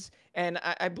this is, and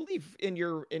I believe in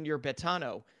your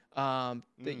Betano. That,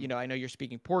 I know you're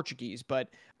speaking Portuguese, but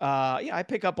yeah, I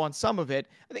pick up on some of it.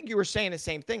 I think you were saying the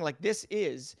same thing. Like this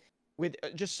is with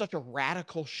just such a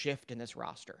radical shift in this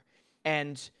roster,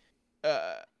 and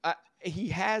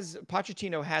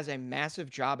Pochettino has a massive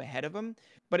job ahead of him,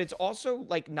 but it's also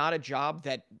like not a job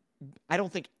that I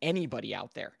don't think anybody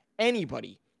out there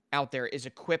is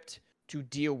equipped to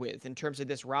deal with in terms of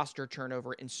this roster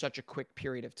turnover in such a quick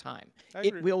period of time.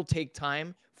 It will take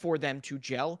time for them to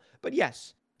gel, but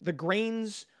yes, the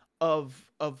grains of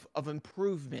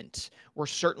improvement were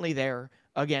certainly there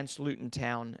against Luton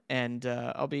Town, and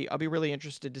I'll be really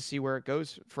interested to see where it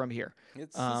goes from here.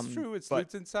 It's true. It's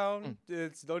Luton Town.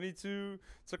 It's no need to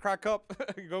crack up,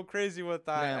 go crazy with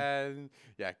that, and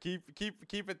yeah, keep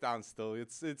it down. Still,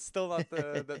 it's still not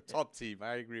the top team.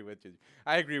 I agree with you.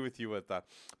 I agree with you with that.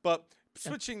 But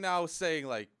switching now, saying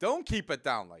like, don't keep it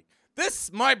down. Like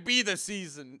this might be the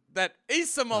season that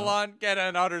AC Milan get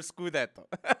another Scudetto.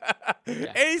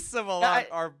 AC Milan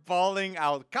are balling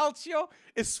out. Calcio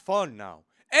is fun now.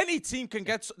 Any team can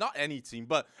get, not any team,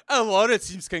 but a lot of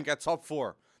teams can get top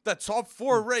 4. The top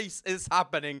 4 race is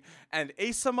happening, and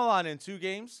AC Milan in 2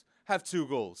 games have 2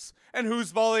 goals. And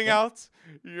who's balling out?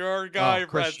 Your guy,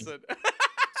 Brenson.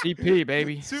 CP,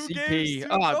 baby. 2 CP. games, 2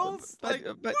 goals? Like,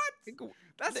 what?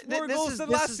 That's more goals than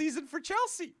last season for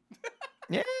Chelsea.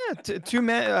 Yeah, two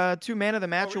man of the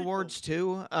match awards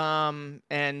too.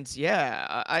 And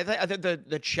yeah, I think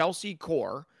the Chelsea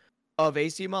core of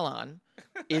AC Milan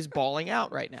is balling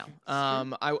out right now.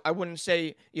 I wouldn't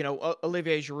say,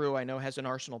 Olivier Giroud, I know, has an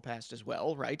Arsenal past as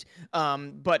well, right?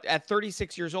 But at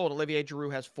 36 years old, Olivier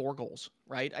Giroud has 4 goals,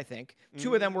 right? I think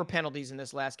 2 of them were penalties in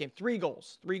this last game. 3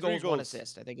 goals, 1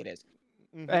 assist, I think it is.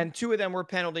 And 2 of them were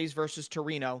penalties versus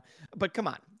Torino. But come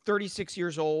on, 36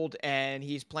 years old, and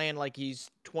he's playing like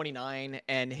he's 29,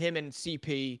 and him and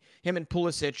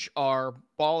Pulisic are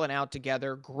balling out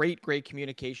together. Great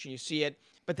communication. You see it,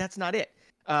 but that's not it.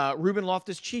 Ruben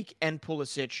Loftus-Cheek and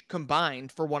Pulisic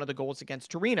combined for one of the goals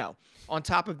against Torino. On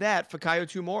top of that, Fikayo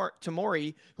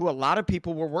Tomori, who a lot of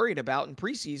people were worried about in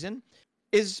preseason,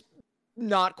 is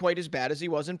not quite as bad as he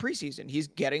was in preseason. He's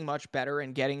getting much better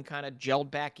and getting kind of gelled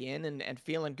back in and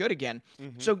feeling good again.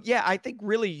 So yeah, I think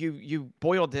really you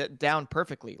boiled it down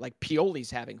perfectly. Like Pioli's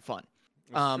having fun.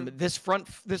 This front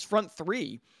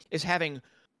 3 is having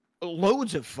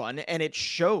loads of fun, and it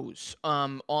shows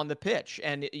on the pitch.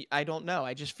 And I don't know.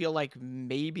 I just feel like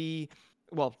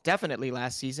definitely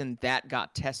last season that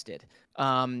got tested.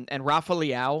 And Rafa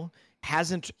Leao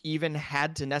hasn't even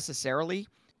had to necessarily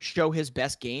show his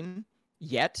best game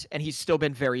yet, and he's still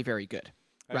been very, very good,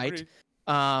 right?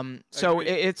 So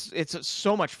it's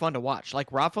so much fun to watch.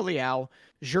 Like Rafa Leao,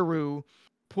 Giroud,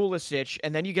 Pulisic,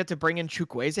 and then you get to bring in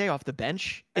Chukwueze off the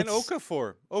bench. And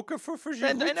Okafor for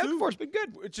Giroud and Okafor's been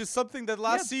good. Which is something that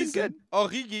last season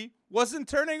Origi wasn't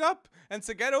turning up, and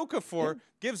to get Okafor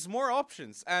gives more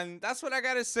options. And that's what I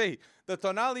gotta say. The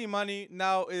Tonali money,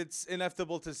 now it's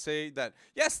inevitable to say that,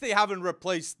 yes, they haven't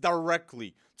replaced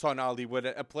directly Tonali with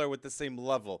a player with the same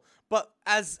level. But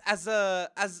as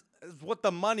what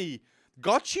the money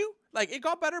got you, like, it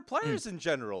got better players in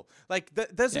general. Like,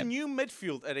 there's a new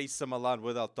midfield at AC Milan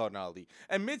without Tonali.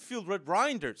 And midfield with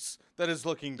Reinders that is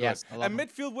looking good. Yes, and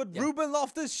midfield with Ruben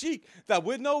Loftus-Cheek that,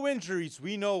 with no injuries,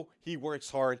 we know he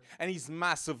works hard and he's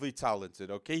massively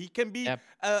talented, okay? He can be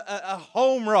a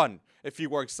home run if he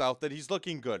works out, that he's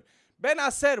looking good.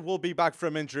 Benacer will be back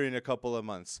from injury in a couple of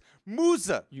months.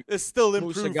 Musa is still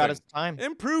improving. Musa got his time.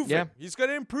 Improving. Yeah. He's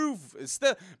going to improve. It's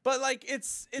still, but, like,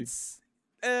 it's 6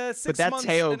 months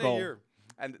in a year.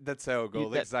 And that's Teo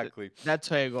goal, exactly. That's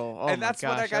Teo goal. Oh, and that's my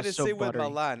gosh, what I got to say with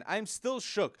Milan. I'm still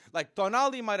shook. Like,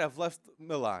 Tonali might have left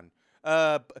Milan.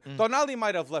 Tonali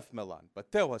might have left Milan,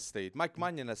 but Teo has stayed. Mike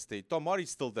Maignan has stayed. Tomori's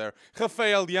still there.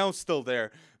 Rafael Leão's still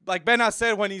there. Like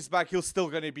Benacer, when he's back, he's still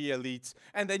going to be elite.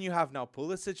 And then you have now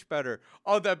Pulisic better.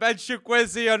 On the bench,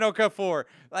 Chukwueze and Okafor.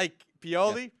 Like,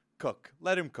 Pioli, cook.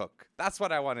 Let him cook. That's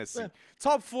what I want to see.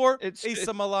 Top 4,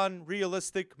 AC Milan,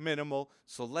 realistic, minimal.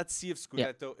 So let's see if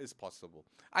Scudetto is possible.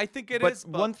 I think it is.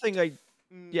 But one thing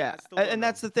and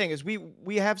that's the thing, is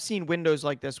we have seen windows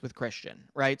like this with Christian,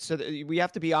 right? So we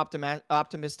have to be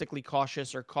optimistically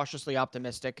cautious or cautiously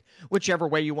optimistic, whichever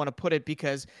way you want to put it,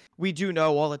 because we do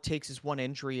know all it takes is one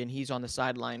injury and he's on the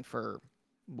sideline for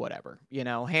whatever,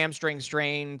 hamstring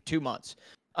strain, 2 months.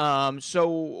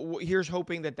 So here's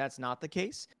hoping that that's not the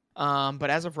case. But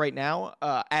as of right now,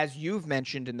 as you've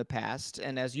mentioned in the past,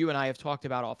 and as you and I have talked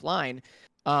about offline,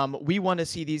 we want to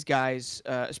see these guys,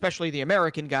 especially the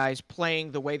American guys,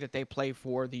 playing the way that they play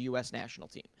for the U.S. national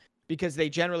team. because they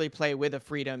generally play with a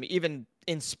freedom, even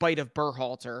in spite of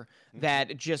Berhalter,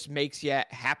 that just makes you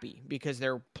happy because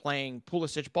they're playing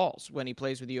Pulisic balls when he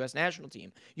plays with the U.S. national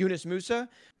team. Yunus Musa,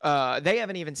 they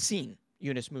haven't even seen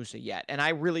Yunus Musa yet, and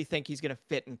I really think he's going to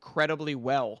fit incredibly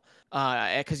well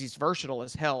because he's versatile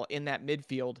as hell in that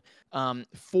midfield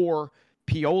for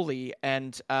Pioli,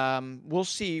 and we'll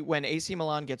see when AC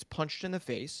Milan gets punched in the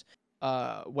face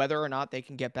whether or not they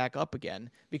can get back up again,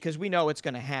 because we know it's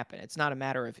going to happen. It's not a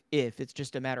matter of if, it's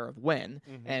just a matter of when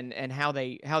and how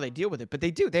they deal with it. But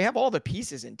they have all the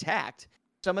pieces intact.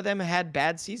 Some of them had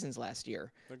bad seasons last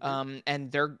year,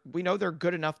 and we know they're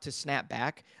good enough to snap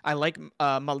back. I like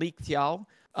Malik Thiaw,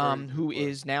 who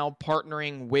is now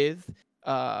partnering with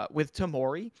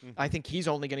Tomori. I think he's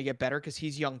only going to get better because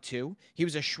he's young too. He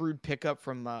was a shrewd pickup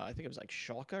from I think it was like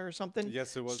Schalke or something.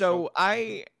 Yes, it was. So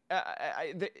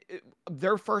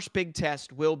their first big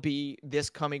test will be this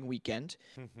coming weekend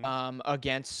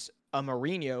against a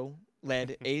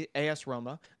Mourinho-led AS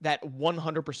Roma that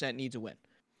 100% needs a win,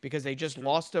 because they just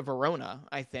lost to Verona,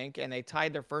 I think, and they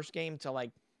tied their first game to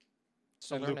like.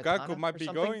 And Lukaku might be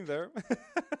going there.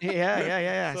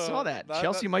 Yeah. So I saw that.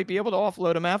 Chelsea might be able to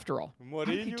offload him after all. Mourinho, How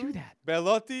did they do that?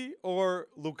 Belotti, or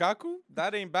Lukaku?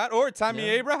 That ain't bad. Or Tammy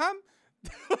Abraham?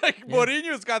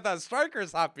 Mourinho's got that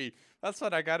strikers happy. That's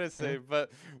what I gotta say.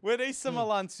 But with AC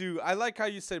Milan too, I like how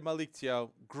you said Malik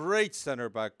Thiaw, great center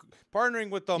back,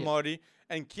 partnering with Tomori,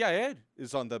 and Kjaer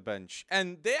is on the bench.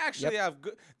 And they actually have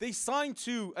good. They signed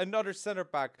to another center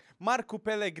back, Marco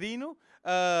Pellegrino.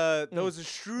 That was a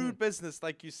shrewd business,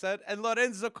 like you said, and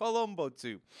Lorenzo Colombo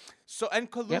too. So, and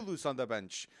Kalulu's on the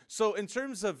bench. So in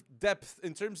terms of depth,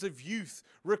 in terms of youth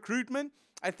recruitment,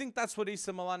 I think that's what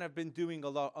AC Milan have been doing a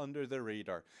lot under the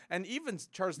radar. And even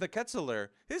Charles de Ketelaere,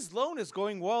 his loan is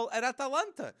going well at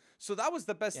Atalanta. So that was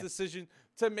the best decision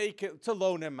to make it, to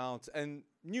loan him out. And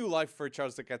new life for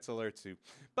Charles de Ketelaere too.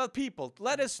 But people,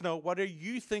 let us know, what are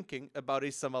you thinking about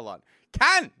AC Milan?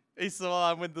 Can AC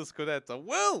Milan win the Scudetto?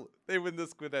 Will they win the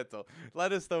Scudetto?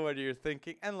 Let us know what you're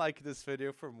thinking, and like this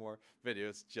video for more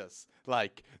videos just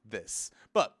like this.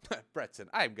 But Breton,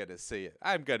 I'm gonna say it.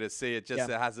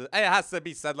 It has to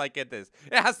be said like it is.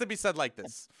 It has to be said like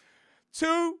this.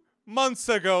 2 months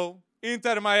ago,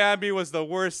 Inter Miami was the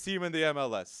worst team in the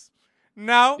MLS.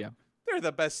 Now they're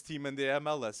the best team in the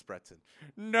MLS, Breton.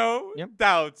 No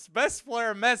doubts. Best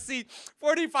player Messi,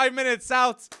 45 minutes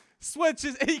out,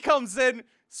 switches, he comes in,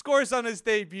 scores on his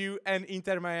debut, and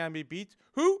Inter Miami beat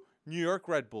who? New York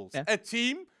Red Bulls. A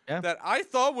team that I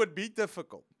thought would be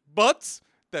difficult. But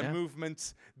the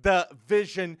movements, the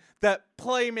vision, the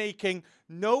playmaking,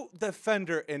 no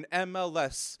defender in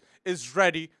MLS is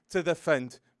ready to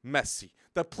defend Messi.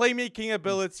 The playmaking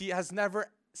ability has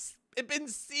never been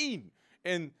seen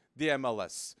in the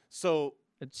MLS. So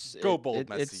go bold,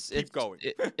 Messi. Keep going.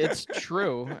 It's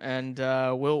true, and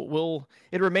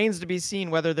it remains to be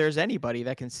seen whether there's anybody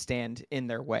that can stand in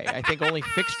their way. I think only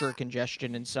fixture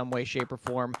congestion in some way, shape, or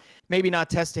form, maybe not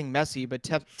testing Messi, but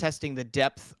testing the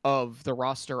depth of the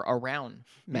roster around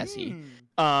Messi,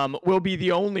 will be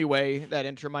the only way that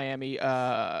Inter Miami,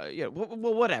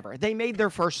 whatever. They made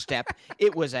their first step.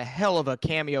 It was a hell of a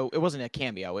cameo. It wasn't a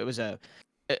cameo. It was a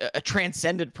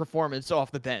transcendent performance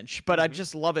off the bench, but I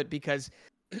just love it because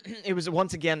it was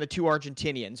once again the two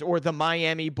Argentinians, or the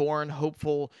Miami-born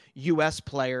hopeful U.S.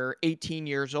 player, 18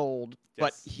 years old,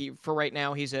 but for right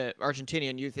now he's a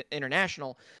Argentinian youth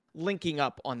international, linking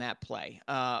up on that play.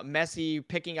 Messi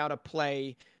picking out a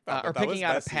play or picking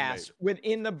out a pass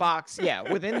within the box.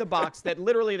 Within the box that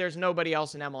literally there's nobody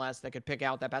else in MLS that could pick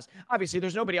out that pass. Obviously,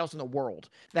 there's nobody else in the world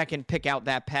that can pick out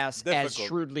that pass as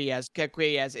shrewdly as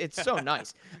Kekwe, as it's so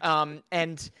nice.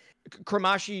 And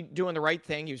Kramashi doing the right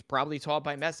thing. He was probably taught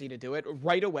by Messi to do it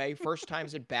right away. First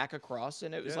times it back across,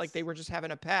 and it was like they were just having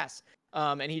a pass.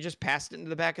 And he just passed it into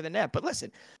the back of the net. But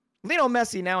listen, Lionel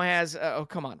Messi now has,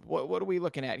 come on, what are we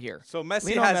looking at here? So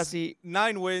Messi has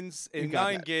 9 wins in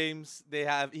 9 games.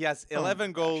 He has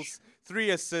 11 goals, 3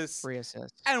 assists,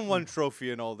 and 1 trophy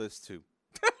in all this too.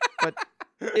 But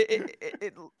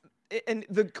and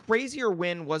the crazier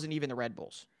win wasn't even the Red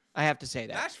Bulls. I have to say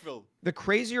that. Nashville. The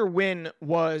crazier win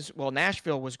was,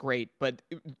 Nashville was great, but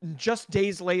just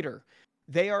days later,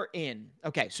 they are in.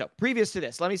 Okay, so previous to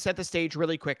this, let me set the stage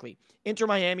really quickly. Inter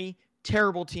Miami,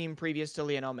 terrible team previous to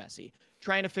Lionel Messi.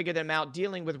 Trying to figure them out,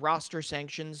 dealing with roster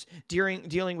sanctions,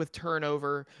 dealing with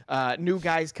turnover, new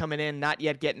guys coming in, not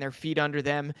yet getting their feet under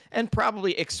them, and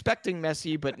probably expecting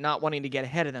Messi, but not wanting to get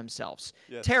ahead of themselves.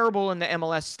 Terrible in the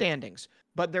MLS standings.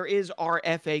 But there is our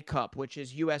FA Cup, which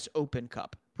is U.S. Open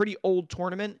Cup. Pretty old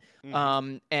tournament,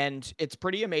 and it's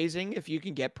pretty amazing if you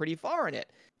can get pretty far in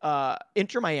it.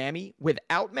 Inter Miami,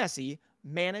 without Messi,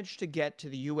 managed to get to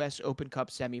the U.S. Open Cup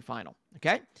semifinal.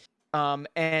 Okay.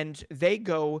 And they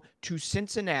go to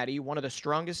Cincinnati, one of the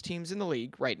strongest teams in the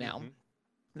league right now. Mm-hmm.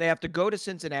 They have to go to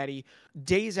Cincinnati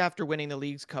days after winning the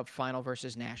League's Cup final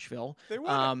versus Nashville. They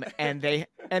won it. and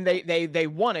they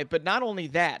won it. But not only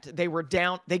that, they were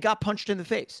down. They got punched in the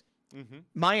face. Mm-hmm.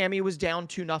 Miami was down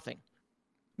 2-0.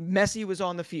 Messi was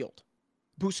on the field.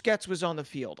 Busquets was on the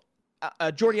field.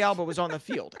 Jordi Alba was on the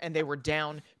field, and they were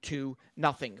down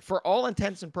 2-0. For all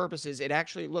intents and purposes, it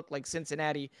actually looked like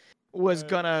Cincinnati was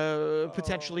going to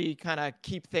potentially kind of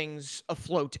keep things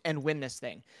afloat and win this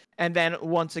thing. And then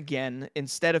once again,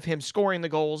 instead of him scoring the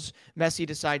goals, Messi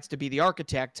decides to be the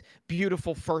architect.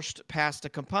 Beautiful first pass to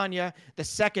Campagna. The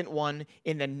second one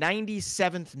in the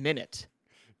 97th minute.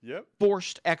 Yep.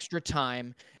 Forced extra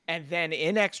time. And then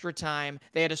in extra time,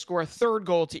 they had to score a third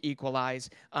goal to equalize,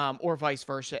 or vice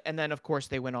versa. And then, of course,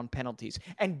 they win on penalties.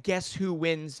 And guess who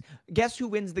wins? Guess who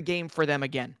wins the game for them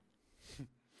again?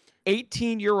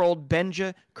 18-year-old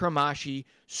Benja Kramashi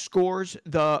scores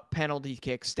the penalty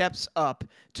kick, steps up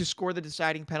to score the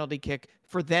deciding penalty kick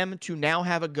for them to now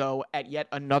have a go at yet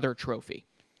another trophy.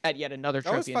 That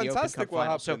was in the Open Cup final.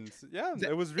 Happened. So yeah,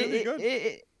 it was really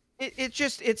good.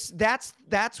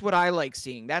 That's what I like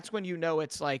seeing. That's when you know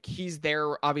it's like he's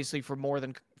there obviously for more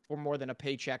than a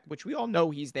paycheck, which we all know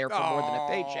he's there for more than a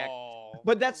paycheck.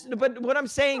 But what I'm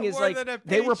saying is like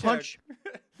they were punched.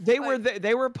 They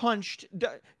were punched.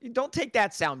 Don't take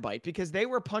that soundbite because they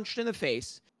were punched in the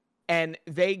face, and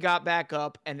they got back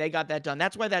up and they got that done.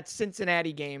 That's why that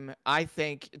Cincinnati game I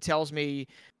think tells me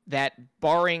that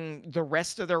barring the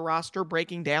rest of their roster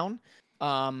breaking down,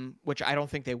 which I don't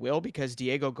think they will because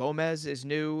Diego Gomez is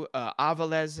new.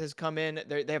 Avilés has come in.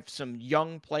 They have some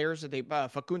young players.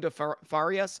 Facundo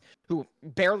Farias, who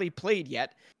barely played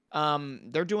yet.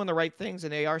 They're doing the right things,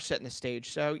 and they are setting the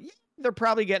stage. So yeah, they're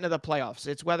probably getting to the playoffs.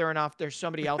 It's whether or not there's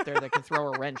somebody out there that can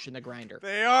throw a wrench in the grinder.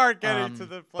 They are getting to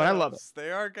the playoffs. But I love it.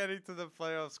 They are getting to the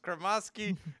playoffs.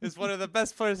 Kramaski is one of the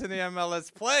best players in the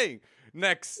MLS playing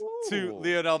next to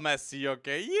Lionel Messi,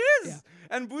 okay? He is. Yeah.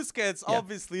 And Busquets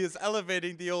obviously is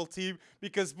elevating the old team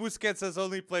because Busquets has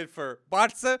only played for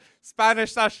Barca,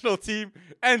 Spanish national team,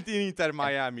 and the Inter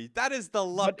Miami. That is the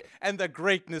luck and the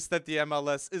greatness that the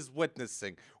MLS is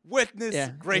witnessing.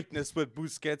 Greatness with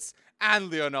Busquets and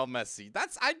Lionel Messi.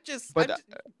 That's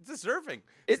deserving.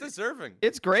 It's deserving.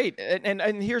 It's great.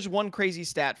 And here's one crazy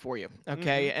stat for you,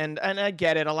 okay? Mm-hmm. And I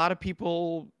get it. A lot of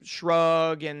people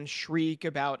shrug and shriek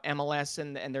about MLS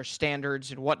and their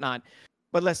standards and whatnot.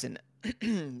 But listen,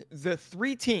 the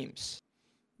three teams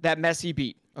that Messi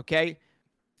beat, okay?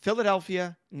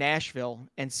 Philadelphia, Nashville,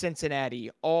 and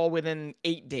Cincinnati, all within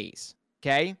 8 days,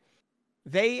 okay?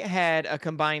 They had a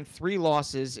combined 3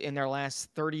 losses in their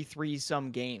last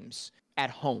 33-some games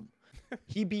at home.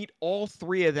 He beat all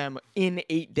 3 of them in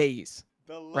 8 days,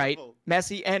 right?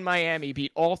 Messi and Miami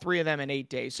beat all 3 of them in 8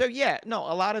 days. So, yeah, no,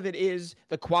 a lot of it is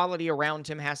the quality around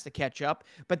him has to catch up,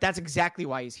 but that's exactly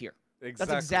why he's here.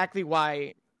 Exactly. That's exactly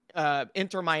why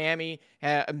Inter Miami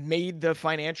made the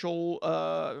financial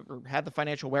or had the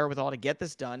financial wherewithal to get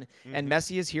this done, and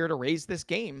Messi is here to raise this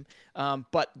game.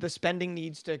 But the spending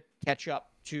needs to catch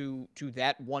up to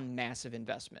that one massive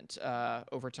investment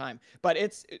over time. But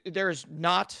there's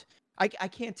not. I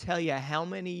can't tell you how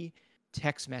many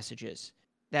text messages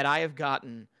that I have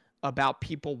gotten about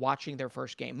people watching their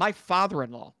first game. My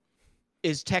father-in-law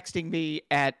is texting me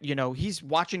he's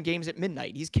watching games at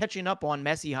midnight. He's catching up on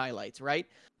Messi highlights, right?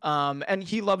 And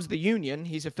he loves the Union.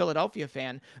 He's a Philadelphia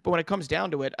fan. But when it comes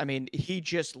down to it, I mean, he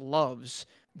just loves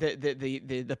the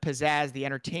pizzazz, the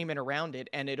entertainment around it.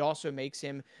 And it also makes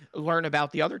him learn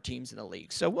about the other teams in the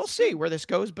league. So we'll see where this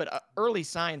goes. But early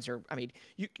signs are, I mean,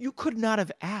 you could not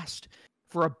have asked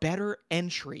for a better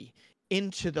entry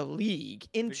into the league,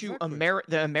 into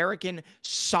the American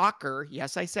soccer,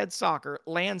 yes, I said soccer,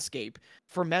 landscape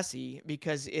for Messi,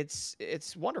 because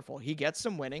it's wonderful. He gets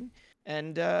some winning,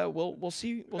 and we'll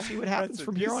see what happens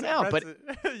from here on out. But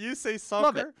you say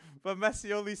soccer, but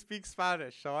Messi only speaks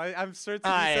Spanish, so I'm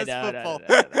certain he says football.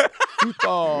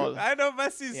 Football. I know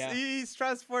he's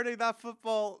transporting that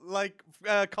football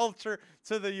culture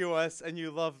to the US, and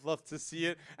you love to see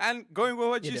it. And going with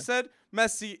what you said,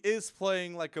 Messi is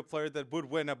playing like a player that would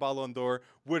win a Ballon d'Or,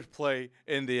 would play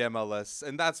in the MLS.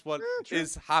 And that's what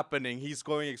is happening. He's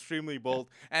going extremely bold.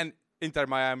 And Inter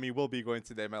Miami will be going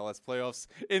to the MLS playoffs,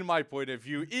 in my point of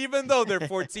view, even though they're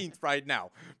 14th right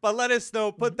now. But let us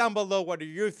know. Put down below what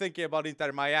you're thinking about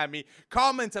Inter Miami.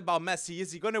 Comment about Messi.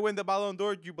 Is he going to win the Ballon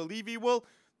d'Or? Do you believe he will?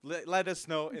 Let us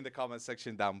know in the comment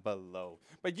section down below.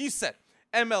 But you said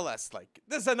MLS,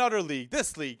 there's another league.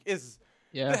 This league is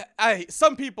Yeah.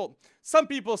 Some people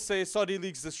say Saudi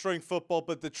League's destroying football,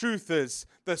 but the truth is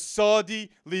the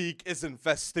Saudi League is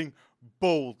investing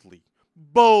boldly.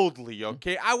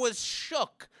 Okay? I was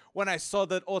shook when I saw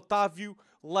that Otavio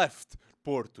left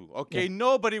Porto. Okay?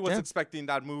 Nobody was expecting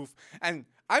that move. And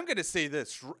I'm going to say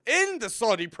this. In the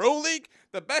Saudi Pro League,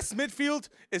 the best midfield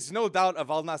is no doubt of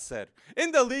Al Nassr.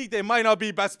 In the league, they might not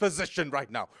be best positioned right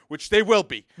now, which they will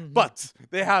be. But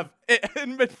they have,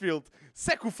 in midfield,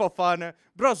 Sekou Fofana,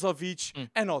 Brozovic,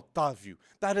 and Otavio.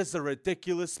 That is a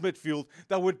ridiculous midfield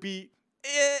that would be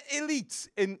elite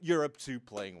in Europe too,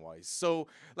 playing-wise. So,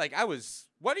 like,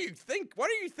 what do you think?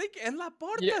 And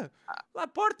Laporte. Yeah.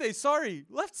 Laporte, sorry.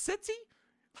 Left City?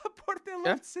 Laporte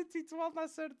left City to Al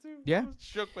Nassr too. Yeah. I was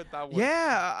shook with that one.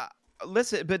 Yeah.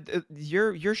 Listen, but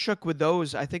you're shook with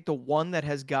those. I think the one that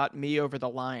has got me over the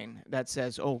line that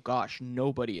says, "Oh gosh,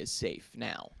 nobody is safe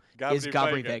now," is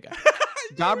Gabri Vega.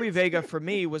 Gabri Vega for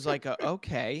me was like,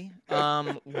 okay,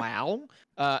 wow.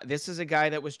 This is a guy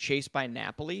that was chased by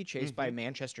Napoli, chased by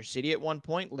Manchester City at one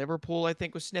point. Liverpool, I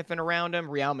think, was sniffing around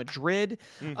him. Real Madrid.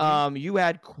 You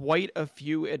had quite a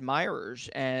few admirers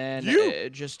and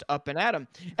just up and at him.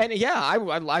 And yeah,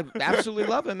 I absolutely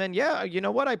love him. And yeah, you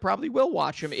know what? I probably will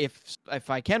watch him if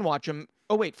I can watch him.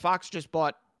 Oh wait, Fox just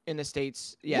bought in the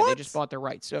States. Yeah, they just bought their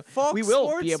rights, so Fox we will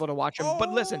Sports? be able to watch him.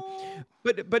 But listen,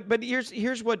 but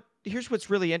here's what's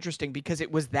really interesting, because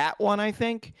it was that one, I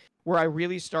think, where I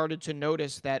really started to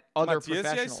notice that other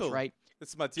professionals, right?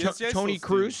 It's Matthias Tony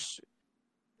Cruz,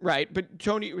 right? But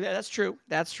Tony, that's true,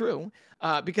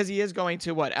 because he is going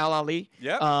to Al Ahly,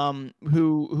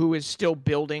 who is still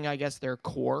building, I guess, their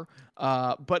core.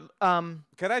 But can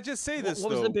I just say this what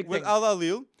though? Was the big with thing? Al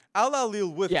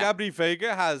Ahly with Gabri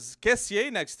Vega has Kessié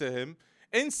next to him.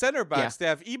 In center backs, they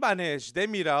have Ibanez,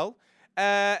 Demiral,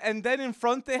 and then in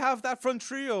front they have that front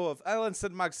trio of Alan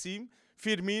Saint-Maxime,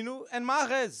 Firmino, and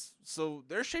Mahrez. So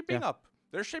they're shaping up.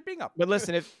 But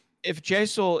listen, if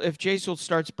Jaisel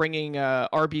starts bringing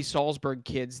RB Salzburg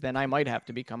kids, then I might have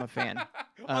to become a fan.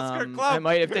 Oscar Club. I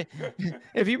might have to.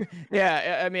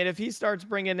 If he starts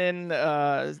bringing in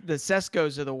the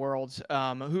Seskos of the world,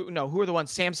 who are the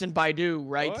ones? Samson Baidu,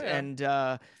 right? Oh, yeah.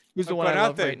 And who's the one I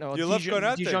love right now? You love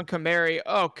Konate. Dijon Kamari.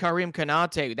 Oh, Karim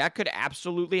Konate. That could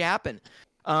absolutely happen,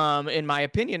 in my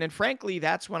opinion. And frankly,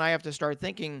 that's when I have to start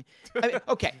thinking.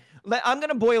 Okay. I'm going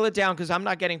to boil it down because I'm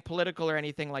not getting political or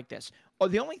anything like this.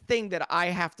 The only thing that I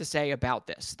have to say about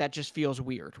this that just feels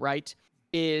weird, right,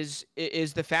 is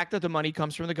the fact that the money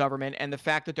comes from the government and the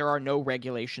fact that there are no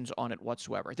regulations on it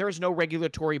whatsoever. There is no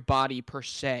regulatory body per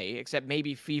se, except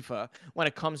maybe FIFA, when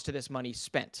it comes to this money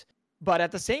spent. But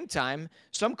at the same time,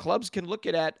 some clubs can look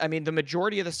at it. I mean, the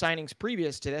majority of the signings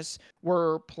previous to this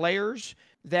were players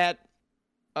that,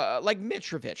 like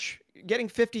Mitrovic. Getting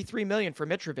 $53 million for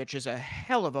Mitrovic is a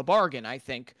hell of a bargain, I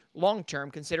think, long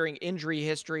term, considering injury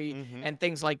history and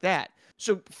things like that.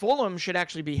 So Fulham should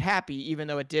actually be happy, even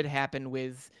though it did happen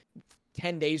with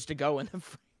 10 days to go in the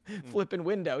flipping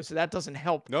window. So that doesn't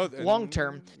help long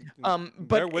term. But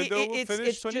their window will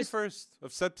finish 21st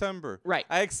of September. Right.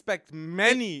 I expect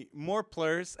many more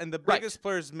players, and the biggest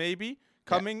players maybe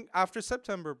coming after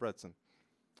September, Bretson.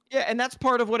 Yeah, and that's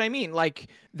part of what I mean. Like,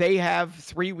 they have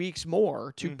 3 weeks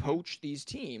more to poach these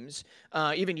teams.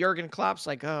 Even Jurgen Klopp's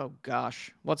like, oh,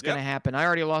 gosh, what's going to happen? I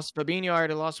already lost Fabinho. I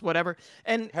already lost whatever.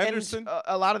 And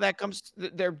a lot of that comes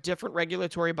their different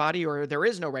regulatory body, or there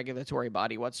is no regulatory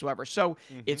body whatsoever. So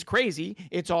it's crazy.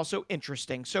 It's also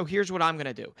interesting. So here's what I'm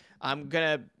going to do. I'm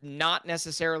going to not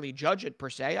necessarily judge it per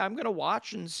se. I'm going to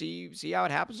watch and see how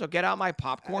it happens. I'll get out my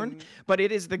popcorn. But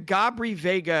it is the Gabri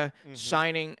Vega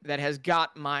signing that has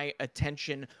got my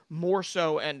attention more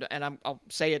so, and I'll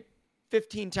say it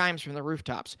 15 times from the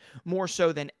rooftops, more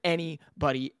so than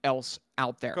anybody else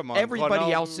out there. Come on, everybody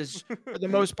Ronaldo. else is for the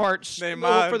most part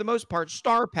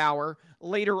star power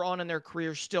later on in their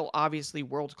career, still obviously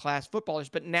world-class footballers,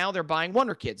 but now they're buying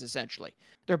wonder kids. Essentially,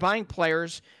 they're buying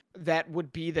players that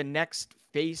would be the next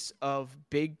face of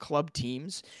big club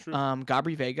teams.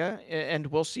 Gabri Vega, and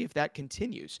we'll see if that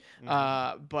continues.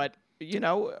 But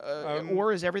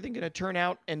or is everything going to turn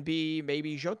out and be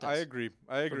maybe Jota's? I agree.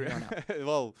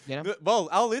 Well,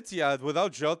 Al Ittihad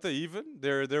without Jota, even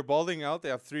they're balling out. They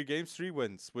have 3 games, 3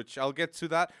 wins, which I'll get to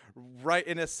that right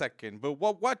in a second. But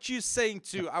what you saying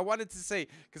too? I wanted to say,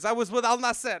 because I was with Al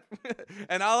Nassr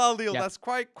and Al Ahly. That's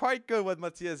quite good with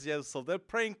Matthias Jaissel. They're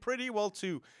playing pretty well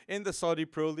too in the Saudi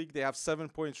Pro League. They have 7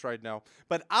 points right now.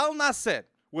 But Al Nassr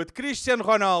with Cristiano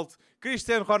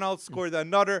Ronaldo scored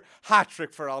another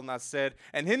hat-trick for Al Nassr.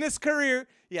 And in his career,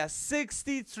 he has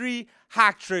 63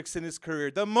 hat-tricks in his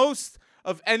career, the most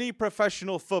of any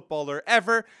professional footballer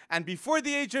ever. And before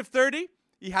the age of 30,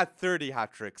 he had 30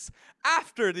 hat tricks.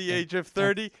 After the age of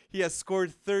 30, he has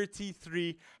scored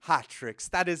 33 hat tricks.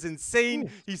 That is insane. Ooh.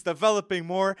 He's developing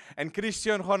more. And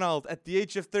Cristiano Ronaldo, at the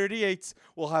age of 38,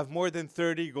 will have more than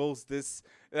 30 goals this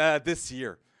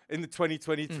year in the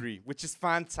 2023, which is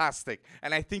fantastic.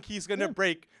 And I think he's going to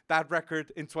break that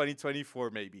record in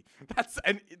 2024, maybe.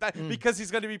 Because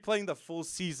he's going to be playing the full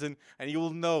season, and he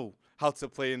will know how to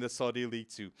play in the Saudi League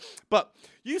too. But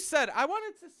you said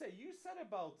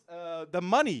about the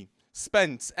money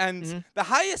spent and the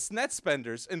highest net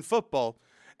spenders in football.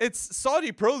 It's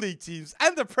Saudi Pro League teams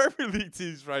and the Premier League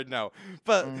teams right now.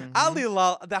 But Al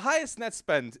Hilal, the highest net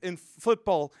spend in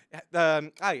football,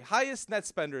 highest net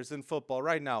spenders in football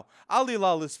right now. Al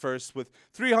Hilal is first with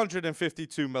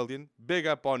 352 million. Big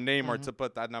up on Neymar to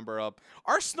put that number up.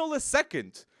 Arsenal is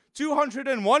second,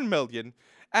 201 million.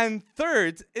 And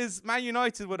third is Man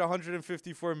United with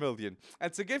 154 million.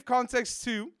 And to give context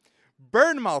too,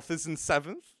 Bournemouth is in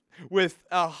seventh with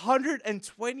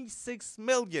 126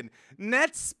 million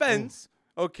net spent.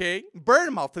 Okay,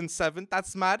 Bournemouth in seventh.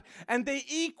 That's mad. And they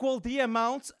equal the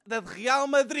amount that Real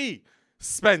Madrid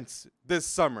spent this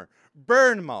summer.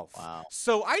 Bournemouth. Wow.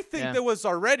 So I think there was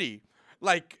already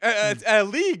like a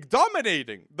league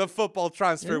dominating the football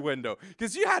transfer window,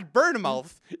 because you had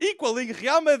Bournemouth equaling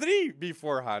Real Madrid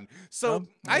beforehand. So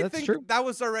I think that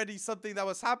was already something that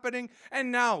was happening.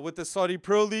 And now with the Saudi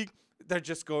Pro League, they're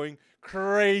just going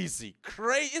crazy.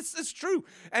 It's true.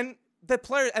 And the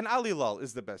player, and Al Hilal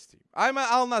is the best team. I'm an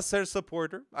Al Nassr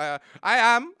supporter. I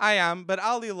am, but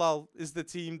Al Hilal is the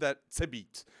team to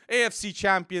beat. AFC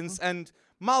champions, and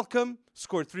Malcolm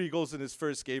scored 3 goals in his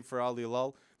first game for Al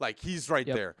Hilal. Like, he's right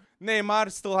there.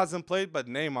 Neymar still hasn't played, but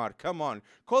Neymar, come on.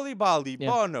 Koulibaly,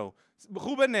 Bono,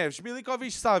 Ruben Neves,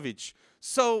 Milinkovic-Savic.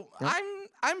 So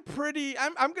I'm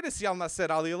going to see Al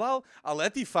Nassr, Al Hilal, Al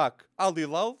Ettifaq, Al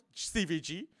Hilal, Stevie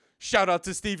G. Shout out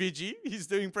to Stevie G. He's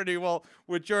doing pretty well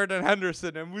with Jordan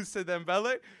Henderson and Moussa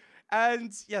Dembele.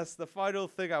 And yes, the final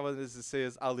thing I wanted to say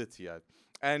is Al Ittihad.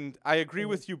 And I agree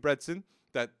with you, Bretson,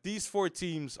 that these 4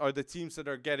 teams are the teams that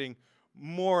are getting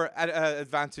more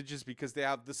advantages because they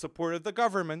have the support of the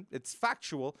government. It's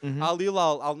factual. Al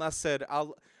Hilal, Al Nassr,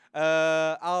 Al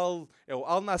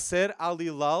Nassr, Al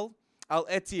Hilal, Al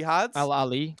Ittihad, Al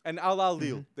Ali, and Al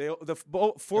Alil. The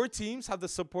 4 teams have the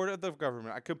support of the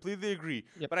government. I completely agree.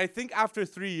 But I think after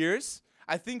 3 years,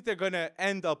 I think they're going to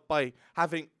end up by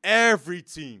having every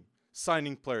team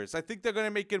signing players. I think they're going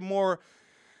to make it more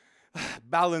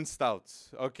balanced out.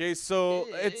 Okay, so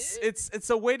it's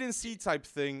a wait and see type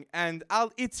thing. And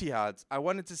Al Ittihad, I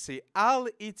wanted to say Al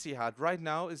Ittihad right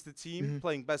now is the team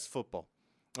playing best football.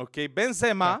 Okay,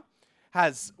 Benzema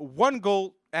has 1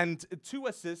 goal and 2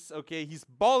 assists. Okay, he's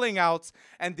balling out,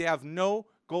 and they have no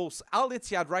goals. Al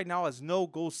Ittihad right now has no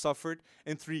goals suffered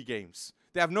in 3 games.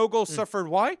 They have no goals suffered.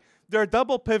 Why? Their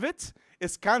double pivot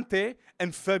is Kante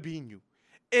and Fabinho.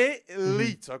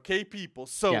 Elite, okay, people.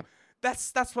 So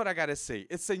that's what I gotta say.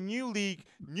 It's a new league,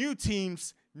 new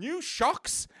teams, new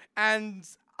shocks, and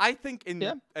I think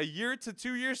in a year to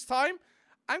 2 years' time,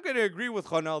 I'm gonna agree with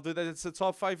Ronaldo that it's a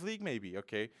top 5 league, maybe.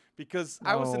 Okay, because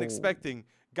I wasn't expecting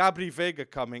Gabri Vega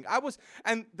coming.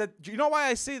 You know why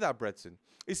I say that, Bretson?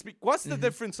 What's the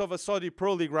difference of a Saudi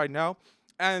Pro League right now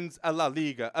and a La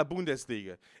Liga, a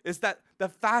Bundesliga? Is that the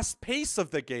fast pace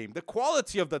of the game, the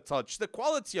quality of the touch, the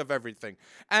quality of everything.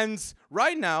 And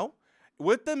right now,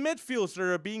 with the midfields that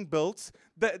are being built,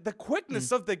 the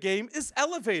quickness of the game is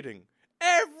elevating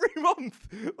every month.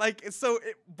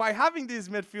 By having these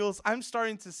midfields, I'm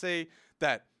starting to say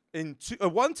that in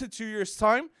 1 to 2 years'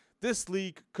 time, this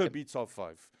league could be top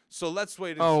 5. So let's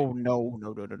wait and see. No.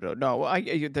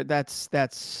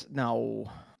 That's no.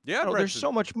 Yeah, no, there's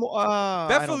so much more.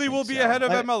 Definitely will be ahead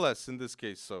of MLS in this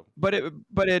case. So, but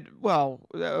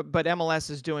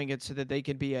MLS is doing it so that they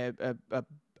can be a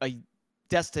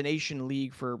destination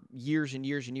league for years and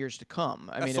years and years to come.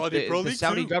 I mean, if the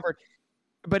Saudi government.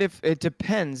 But if it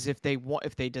depends if they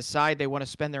decide they want to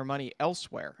spend their money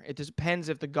elsewhere. It depends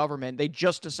if the government, they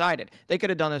just decided. They could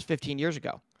have done this 15 years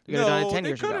ago. They could have done it 10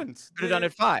 years ago. They could have done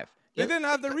it 5. They didn't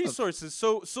have the resources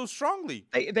so strongly.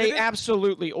 They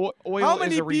absolutely oil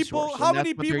is a resource. How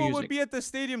many people would be at the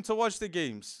stadium to watch the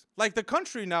games? Like, the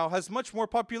country now has much more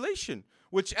population,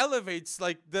 which elevates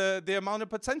like the amount of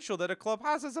potential that a club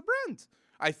has as a brand,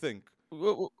 I think.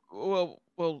 Well,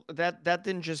 that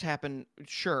didn't just happen,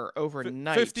 sure,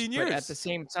 overnight. 15 years. But at the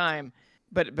same time,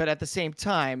 at the same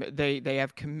time, they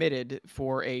have committed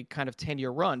for a kind of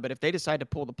 10-year run. But if they decide to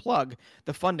pull the plug,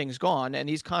 the funding's gone, and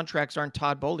these contracts aren't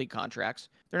Todd Bowley contracts.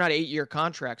 They're not 8-year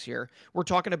contracts here. We're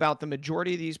talking about the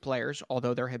majority of these players,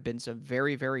 although there have been some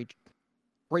very, very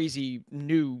crazy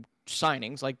new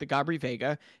signings like the Gabri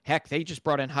Vega. Heck, they just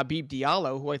brought in Habib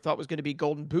Diallo, who I thought was going to be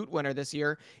Golden Boot winner this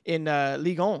year in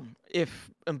Ligue 1 if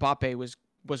Mbappe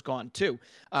was gone too.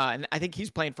 And I think he's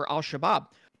playing for Al Shabaab.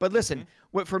 But listen,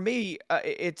 what for me,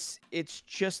 it's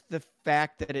just the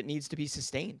fact that it needs to be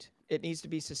sustained. It needs to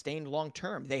be sustained long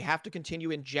term. They have to continue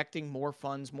injecting more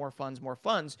funds,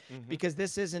 because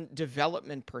this isn't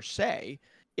development per se.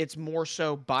 It's more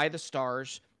so buy the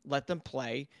stars, let them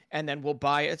play, and then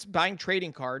it's buying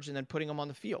trading cards and then putting them on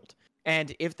the field.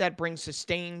 And if that brings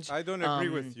sustained... I don't agree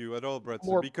with you at all,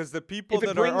 Bretson, because the people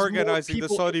that are organizing the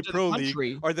Saudi Pro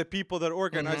League are the people that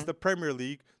organized the Premier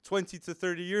League 20 to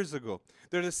 30 years ago.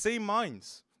 They're the same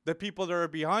minds, the people that are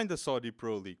behind the Saudi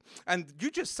Pro League. And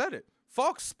you just said it.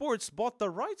 Fox Sports bought the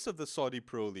rights of the Saudi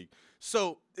Pro League.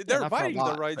 So they're buying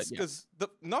the rights because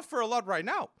not for a lot right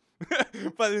now.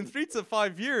 But in 3 to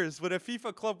 5 years, with a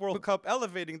FIFA Club World Cup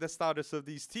elevating the status of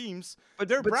these teams,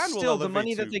 their brand will elevate the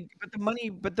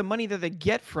money that they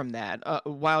get from that,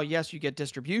 while yes, you get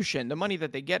distribution, the money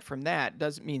that they get from that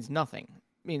means nothing.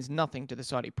 Means nothing to the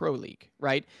Saudi Pro League,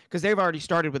 right? Because they've already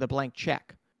started with a blank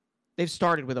check. They've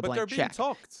started with a blank check. But they're being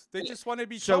talked. They just want to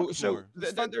be talked more.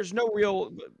 There's no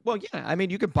real... Well, yeah, I mean,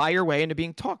 you could buy your way into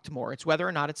being talked more. It's whether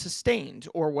or not it's sustained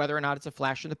or whether or not it's a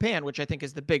flash in the pan, which I think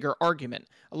is the bigger argument.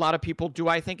 A lot of people, do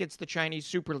I think it's the Chinese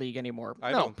Super League anymore?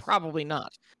 No, probably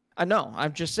not. No,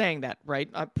 I'm just saying that, right?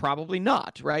 Probably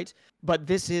not, right? But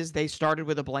they started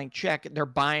with a blank check. They're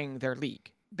buying their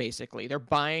league, basically. They're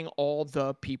buying all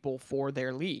the people for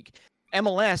their league.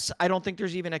 MLS, I don't think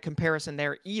there's even a comparison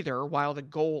there either, while the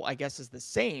goal, I guess, is the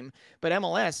same. But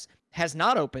MLS has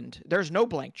not opened. There's no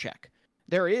blank check.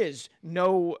 There is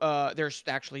no, there's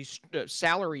actually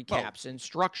salary caps and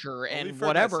structure and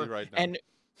whatever. Right now.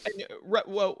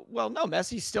 Well, no,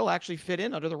 Messi still actually fit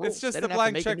in under the rules. It's just a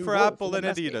blank check for Apple and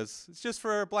Adidas. It's just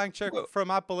for a blank check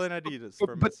from Apple and Adidas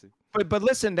for Messi. But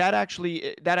listen, that actually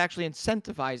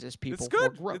incentivizes people. It's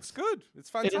good. For growth. It's good. It's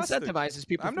fantastic. It incentivizes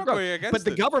people. I'm for not growth. going against but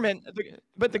the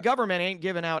it. the government ain't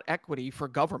giving out equity for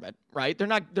government, right? They're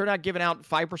not giving out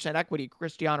 5% equity.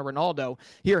 Cristiano Ronaldo,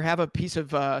 here, have a piece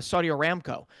of Saudi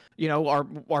Aramco. You know,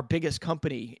 our biggest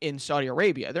company in Saudi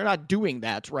Arabia. They're not doing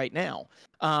that right now.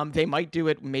 They might do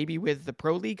it maybe with the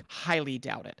Pro League. Highly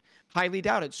doubt it. Highly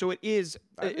doubt it. So it is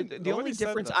the only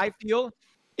difference I feel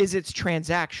is it's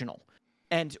transactional.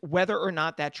 And whether or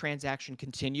not that transaction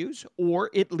continues or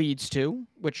it leads to,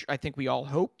 which I think we all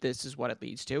hope this is what it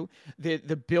leads to,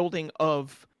 the building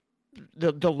of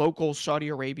the local Saudi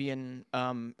Arabian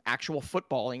actual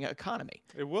footballing economy.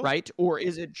 It will. Right? Or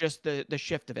is it just the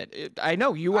shift of it? I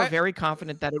know you are very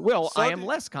confident that it will. I am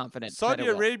less confident Saudi that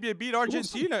it will. Arabia beat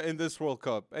Argentina in this World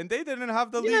Cup, and they didn't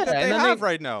have the lead that they have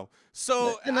right now.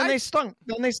 So they stunk.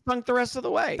 Then they stunk the rest of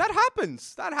the way. That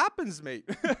happens. That happens, mate.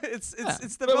 It's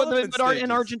development stages.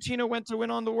 And Argentina went to win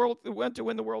the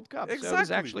World Cup. Exactly. So it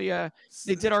was actually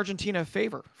they did Argentina a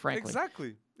favor, frankly.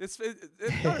 Exactly. It's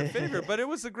not a favor, but it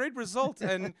was a great result,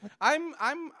 and I'm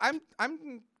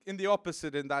in the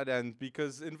opposite in that end,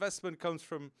 because investment comes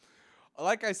from,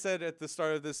 like I said at the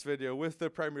start of this video, with the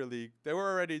Premier League. They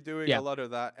were already doing a lot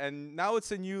of that, and now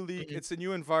it's a new league, it's a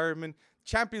new environment.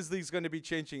 Champions League is going to be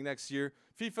changing next year.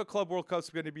 FIFA Club World Cup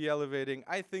is going to be elevating.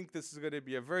 I think this is going to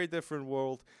be a very different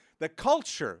world. The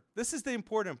culture, this is the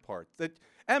important part. That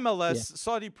MLS,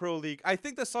 Saudi Pro League, I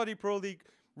think the Saudi Pro League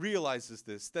realizes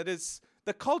this, that it's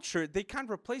the culture. They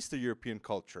can't replace the European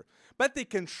culture, but they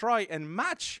can try and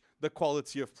match the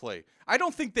quality of play. I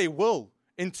don't think they will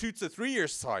in 2 to 3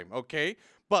 years' time, okay?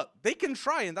 But they can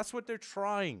try, and that's what they're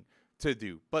trying to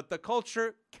do. But the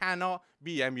culture cannot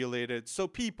be emulated. So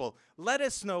people, let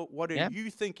us know, what are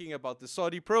you thinking about the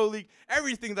Saudi Pro League,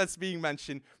 everything that's being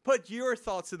mentioned. Put your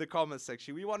thoughts in the comment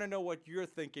section. We want to know what you're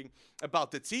thinking about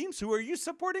the teams. Who are you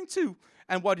supporting too?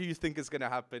 And what do you think is going to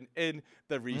happen in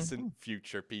the recent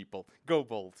future, people? Go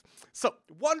bold. So,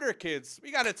 Wonderkids.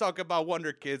 We got to talk about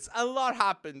Wonderkids. A lot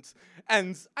happened.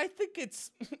 And I think it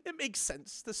makes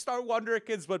sense to start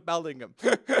Wonderkids with Bellingham.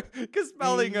 Because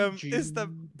Bellingham is the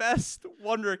best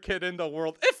Wonderkid in the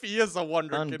world. If he is a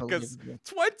Wonderkid. Because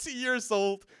 20 years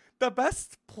old, the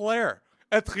best player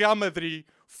at Real Madrid,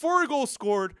 4 goals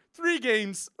scored, 3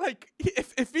 games. Like,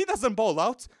 if he doesn't ball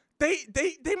out,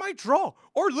 they might draw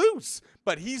or lose.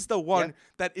 But he's the one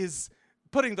that is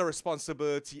putting the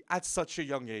responsibility at such a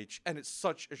young age, and it's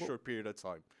such a short period of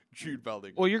time. Jude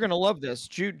Bellingham. Well, you're going to love this.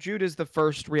 Jude is the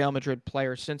first Real Madrid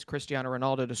player since Cristiano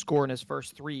Ronaldo to score in his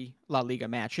first 3 La Liga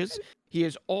matches. He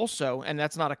is also, and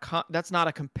that's not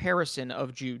a comparison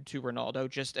of Jude to Ronaldo,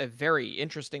 just a very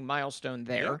interesting milestone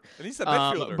there. Yeah, and he's a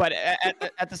midfielder. But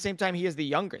at the same time, he is the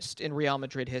youngest in Real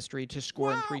Madrid history to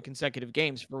score in 3 consecutive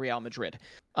games for Real Madrid.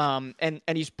 And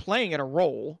he's playing in a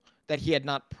role that he had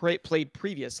not played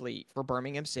previously for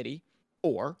Birmingham City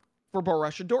or for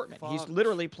Borussia Dortmund. He's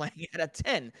literally playing at a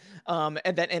 10.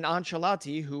 And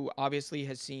Ancelotti, who obviously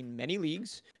has seen many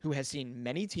leagues, who has seen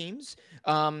many teams,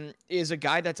 is a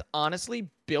guy that's honestly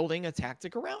building a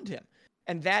tactic around him.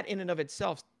 And that in and of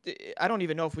itself, I don't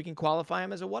even know if we can qualify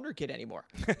him as a Wonderkid anymore.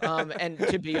 And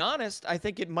to be honest, I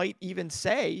think it might even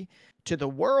say to the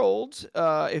world,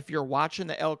 if you're watching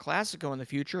the El Clasico in the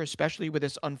future, especially with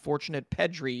this unfortunate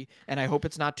Pedri, and I hope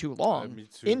it's not too long,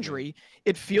 injury,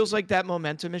 it feels like that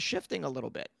momentum is shifting a little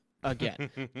bit again.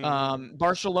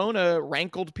 Barcelona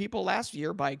rankled people last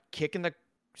year by kicking the,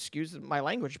 excuse my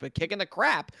language, but kicking the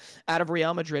crap out of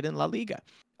Real Madrid in La Liga.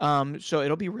 So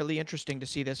it'll be really interesting to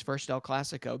see this first El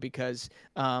Clasico because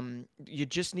you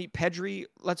just need Pedri.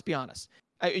 Let's be honest.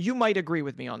 You might agree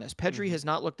with me on this. Pedri has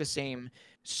not looked the same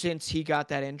since he got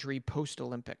that injury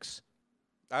post-Olympics.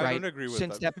 I don't agree with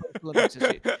since that. Olympics.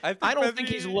 I don't Pedri, think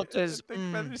he's looked as.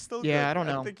 Pedri's still yeah, good. I don't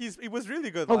know. I think he was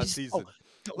really good last season.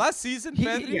 Last season,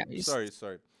 Pedri.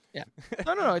 Sorry. Yeah.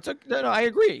 No. No. I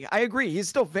agree. He's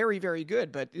still very, very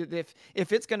good. But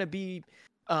if it's going to be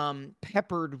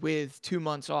peppered with 2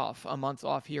 months off, a month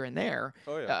off here and there,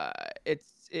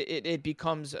 it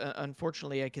becomes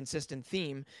unfortunately a consistent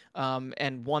theme,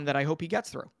 and one that I hope he gets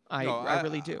through. I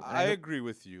really do. I agree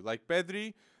with you. Like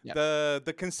Pedri,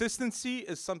 the consistency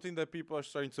is something that people are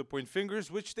starting to point fingers,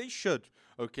 which they should.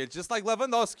 Okay, just like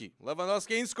Lewandowski.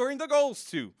 Lewandowski ain't scoring the goals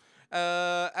too.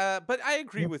 But I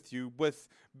agree with you. With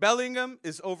Bellingham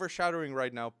is overshadowing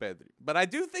right now Pedri. But I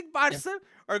do think Barca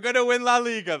are gonna win La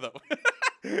Liga though.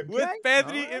 With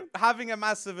Pedri having a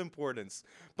massive importance.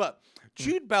 But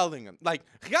Jude Bellingham, like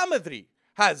Real Madrid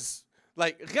has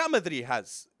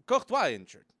Courtois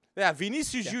injured. They have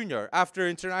Vinicius Jr. After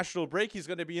international break, he's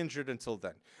going to be injured until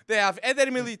then. They have Eder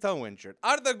Militão injured.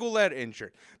 Arda Güler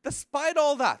injured. Despite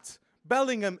all that,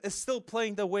 Bellingham is still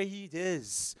playing the way he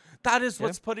is. That is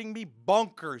what's putting me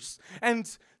bonkers.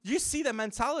 And you see the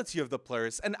mentality of the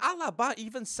players. And Alaba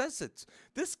even says it.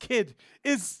 This kid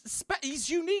is he's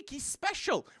unique. He's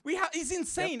special. He's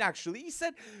insane, actually.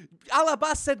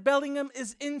 Alaba said Bellingham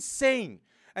is insane.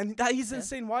 And that he's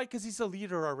insane. Why? Because he's a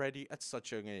leader already at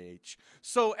such a young age.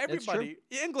 So everybody,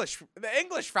 the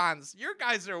English fans, you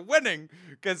guys are winning.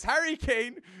 Because Harry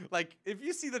Kane, like, if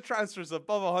you see the transfers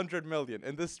above 100 million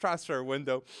in this transfer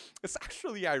window, it's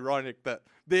actually ironic that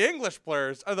the English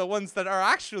players are the ones that are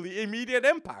actually immediate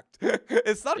impact.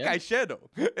 It's not Caicedo.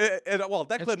 Well,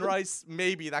 Declan Rice,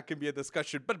 maybe that can be a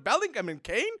discussion. But Bellingham and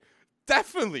Kane,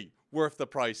 definitely worth the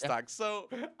price tag. So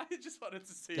I just wanted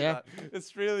to say that.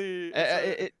 It's really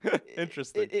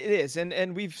interesting. It is.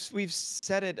 And we've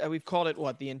said it, we've called it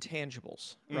the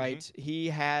intangibles, right? He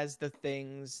has the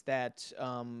things that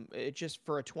it just,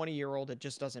 for a 20-year-old, it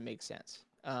just doesn't make sense.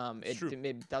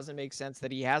 It doesn't make sense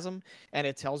that he has them, and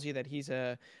it tells you that he's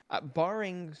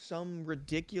barring some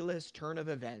ridiculous turn of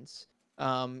events,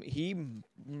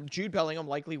 Jude Bellingham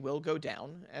likely will go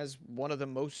down as one of the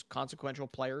most consequential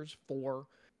players for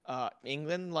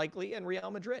England, likely, and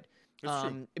Real Madrid.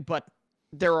 But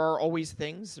there are always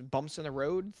bumps in the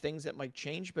road, things that might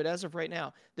change. But as of right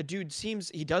now, the dude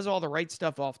he does all the right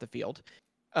stuff off the field.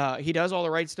 He does all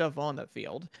the right stuff on the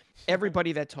field.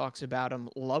 Everybody that talks about him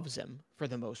loves him for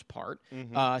the most part.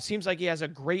 Seems like he has a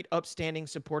great, upstanding,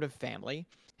 supportive family.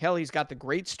 Hell, he's got the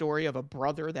great story of a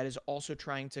brother that is also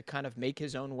trying to kind of make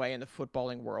his own way in the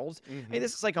footballing world. Hey,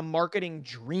 this is like a marketing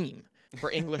dream for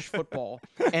English football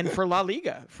and for La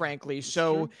Liga, frankly.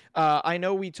 So I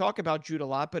know we talk about Jude a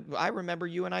lot, but I remember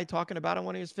you and I talking about him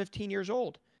when he was 15 years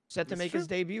old, set to make his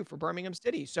debut for Birmingham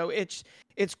City. So it's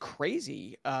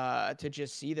crazy to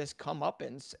just see this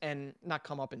comeuppance, and not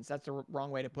comeuppance, that's the wrong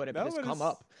way to put it, but it's come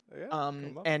up.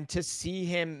 And to see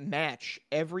him match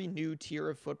every new tier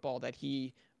of football that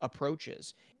he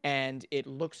approaches, and it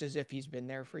looks as if he's been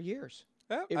there for years.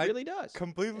 Yeah, it really does.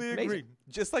 Completely agree.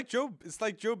 Just like Joe, it's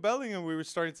like Joe Bellingham we were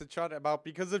starting to chat about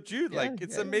because of Jude.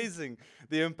 It's amazing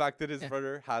the impact that his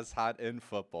brother has had in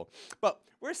football. But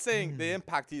we're saying the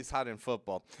impact he's had in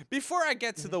football. Before I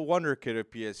get to the Wonderkid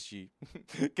at PSG,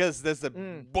 because there's a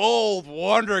bold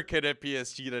Wonderkid at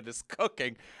PSG that is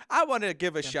cooking, I want to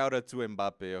give a shout out to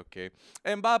Mbappe, okay?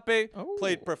 Mbappe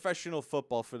played professional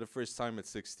football for the first time at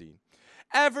 16.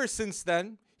 Ever since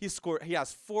then, he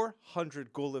has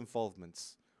 400 goal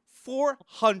involvements.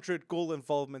 400 goal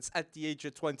involvements at the age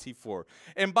of 24.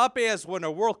 Mbappe has won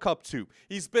a World Cup too.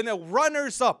 He's been a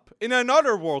runners-up in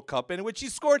another World Cup in which he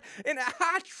scored in a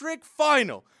hat-trick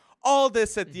final. All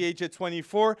this at the age of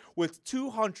 24 with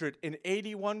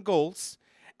 281 goals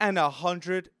and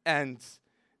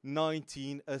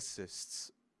 119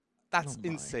 assists. That's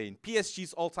insane.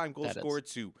 PSG's all-time goal scorer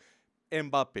too,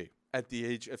 Mbappe, at the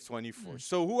age of 24.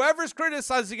 So whoever's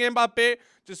criticizing Mbappe,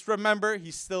 just remember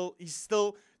he's still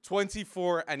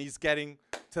 24 and he's getting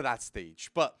to that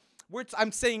stage. But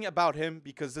I'm saying about him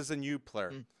because there's a new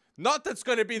player. Not that's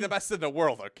going to be the best in the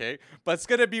world, okay? But it's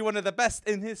going to be one of the best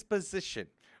in his position,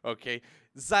 okay?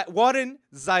 Warren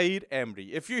Zaire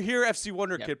Emery. If you hear FC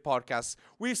Wonderkid podcasts,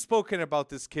 we've spoken about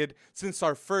this kid since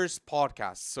our first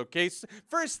podcasts, okay?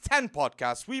 First 10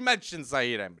 podcasts, we mentioned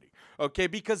Zaire Emery, okay?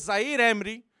 Because Zaire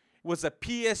Emery was a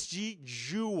PSG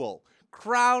jewel,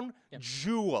 crown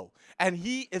jewel. And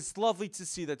he is lovely to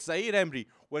see that Zaire Emery,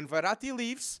 when Verratti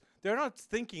leaves, they're not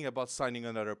thinking about signing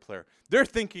another player. They're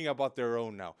thinking about their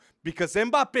own now. Because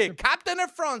Mbappe, captain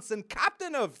of France and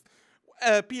captain of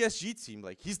PSG team,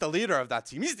 like he's the leader of that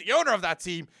team. He's the owner of that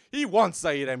team. He wants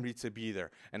Zaire Emery to be there.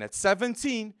 And at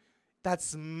 17,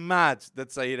 that's mad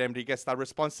that Zaire Emery gets that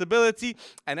responsibility.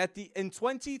 And in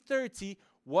 2030,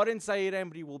 Warren Zaire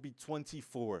Emery will be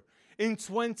 24. In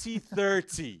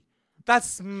 2030.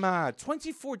 That's mad.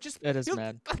 24, that is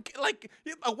mad. Like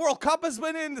a World Cup has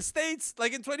been in the States,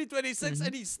 like in 2026,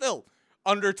 and he's still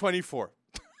under 24.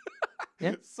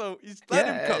 So let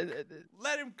him cook.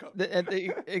 Let him cook.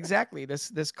 Exactly.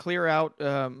 This clear out,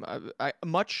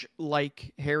 much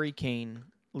like Harry Kane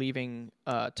leaving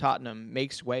Tottenham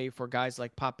makes way for guys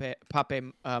like Pape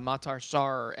Matar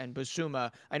Sarr and Bissouma.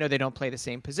 I know they don't play the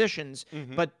same positions,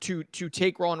 but to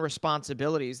take on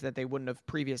responsibilities that they wouldn't have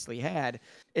previously had.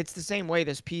 It's the same way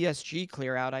this PSG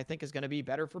clear out, I think, is going to be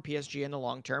better for PSG in the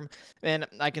long term. And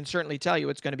I can certainly tell you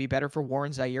it's going to be better for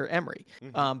Warren Zaire Emery.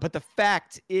 But the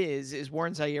fact is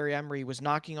Warren Zaire Emery was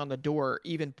knocking on the door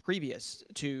even previous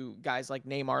to guys like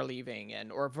Neymar leaving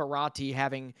or Verratti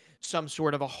having some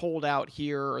sort of a holdout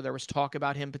here, or there was talk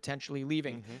about him potentially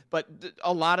leaving. But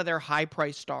a lot of their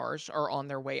high-priced stars are on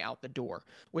their way out the door,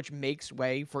 which makes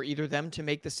way for either them to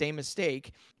make the same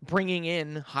mistake, bringing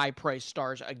in high-priced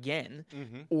stars again,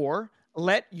 or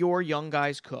let your young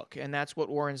guys cook. And that's what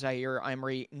Warren Zaire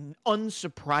Emery,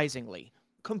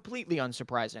 completely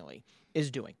unsurprisingly,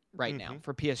 is doing right now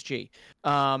for PSG.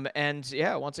 And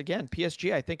yeah, once again,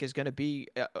 PSG, I think, is going to be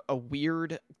a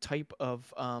weird type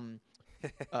of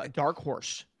dark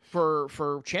horse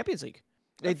for Champions League.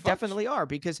 They definitely are,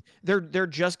 because they're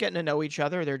just getting to know each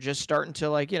other. They're just starting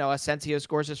to, Asensio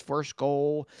scores his first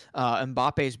goal.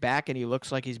 Mbappe's back, and he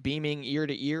looks like he's beaming ear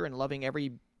to ear and loving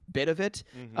every bit of it.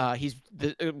 He's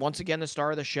once again the star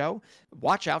of the show.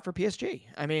 Watch out for PSG.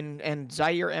 I mean, and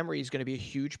Zaire Emery is going to be a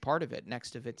huge part of it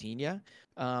next to Vitinha.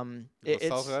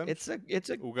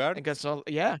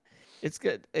 It's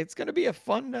good. It's going to be a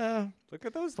fun. Look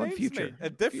at those fun names, future. Mate. A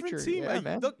different team.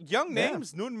 Look, young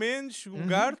names: Nunes,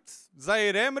 Ugart,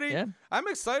 Zaire Emery. Yeah. I'm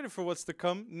excited for what's to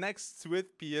come next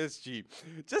with PSG.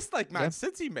 Just like Man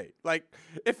City, mate. Like,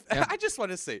 I just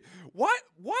want to say, why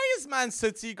is Man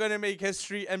City going to make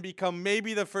history and become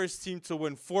maybe the first team to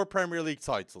win 4 Premier League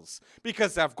titles?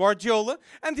 Because they have Guardiola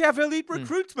and they have elite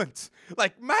recruitment.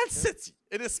 Like Man City,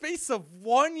 in the space of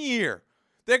 1 year,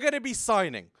 they're going to be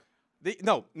signing.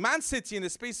 Man City, in the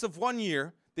space of 1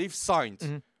 year, they've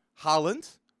signed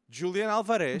Haaland, Julian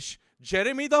Alvarez,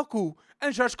 Jeremy Doku,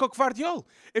 and Joshua Gvardiol.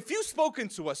 If you've spoken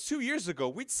to us 2 years ago,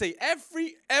 we'd say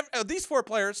every these 4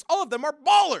 players, all of them are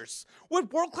ballers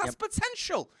with world-class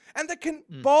potential. And they can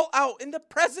ball out in the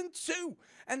present too.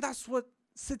 And that's what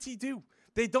City do.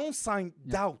 They don't sign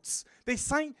doubts. They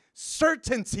sign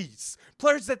certainties.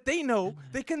 Players that they know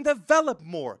they can develop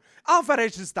more.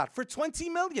 Alvarez is that for 20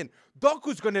 million.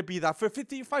 Doku's going to be that for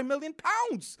 55 million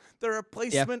pounds. The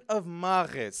replacement of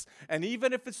Mahrez. And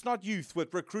even if it's not youth,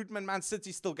 with recruitment, Man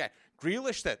City still get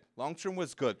Grealish. That long-term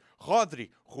was good.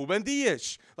 Rodri, Ruben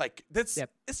Dias. Like,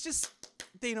 it's just,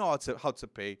 they know how to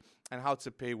pay. And how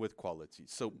to pay with quality.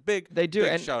 So big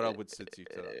shout out with City.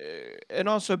 And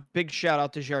also big shout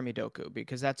out to Jeremy Doku,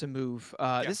 because that's a move.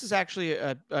 This is actually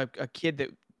a kid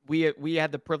that we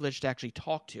had the privilege to actually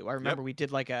talk to. I remember we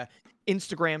did like a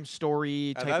Instagram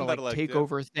story type of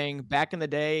takeover thing back in the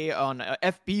day on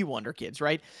FB Wonderkids,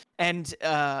 right? And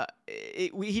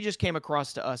he just came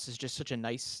across to us as just such a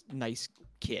nice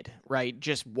kid, right?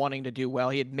 Just wanting to do well.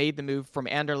 He had made the move from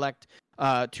Anderlecht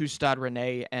to Stade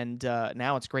Rennais, and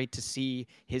now it's great to see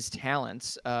his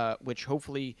talents, which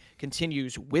hopefully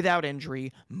continues without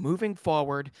injury moving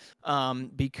forward,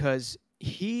 because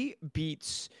he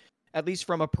beats at least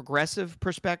from a progressive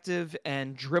perspective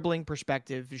and dribbling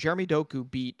perspective, Jeremy Doku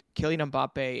beat Kylian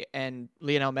Mbappe and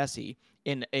Lionel Messi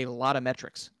in a lot of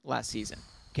metrics last season.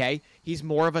 Okay, he's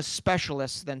more of a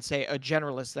specialist than, say, a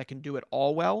generalist that can do it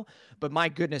all well. But my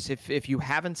goodness, if you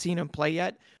haven't seen him play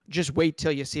yet, just wait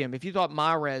till you see him. If you thought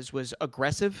Mahrez was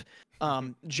aggressive,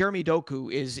 Jeremy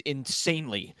Doku is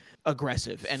insanely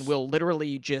aggressive and will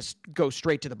literally just go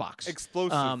straight to the box.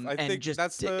 Explosive. I think just,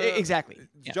 that's the, exactly.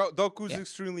 Doku's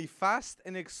extremely fast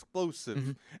and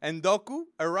explosive. And Doku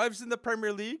arrives in the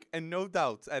Premier League, and no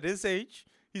doubt, at his age,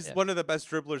 he's one of the best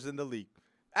dribblers in the league.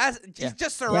 As he's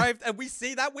just arrived, and we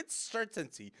say that with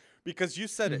certainty because you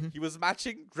said it. He was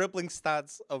matching dribbling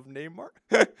stats of Neymar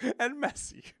and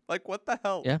Messi. Like, what the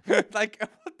hell? Yeah. Like,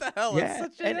 what the hell? Yeah.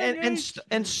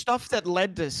 And stuff that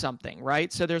led to something,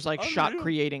 right? So there's like shot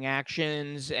creating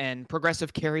actions and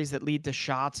progressive carries that lead to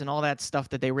shots and all that stuff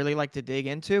that they really like to dig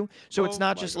into. So it's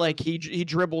not just like he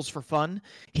dribbles for fun.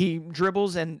 He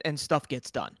dribbles and stuff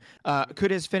gets done. Could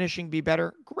his finishing be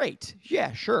better? Great.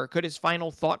 Yeah, sure. Could his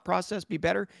final thought process be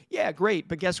better? Yeah, great.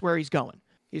 But guess where he's going?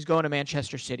 He's going to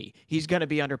Manchester City. He's going to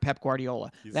be under Pep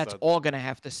Guardiola. That's all going to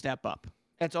have to step up.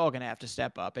 That's all going to have to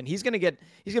step up, and he's going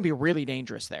to be really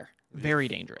dangerous there, very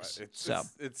dangerous. It's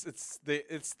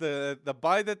the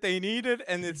buy that they needed,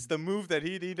 and it's the move that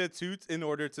he needed to in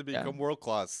order to become world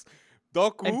class.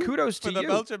 Doku, and kudos to the you.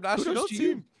 Belgium national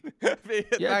team.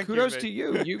 Kudos to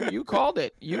you. You called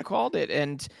it. You called it.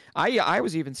 And I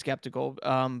was even skeptical,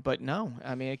 but no.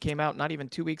 I mean, it came out not even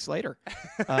 2 weeks later.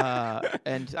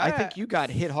 And I think you got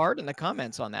hit hard in the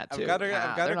comments on that too. I've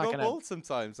got to go bold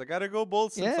sometimes. I got to go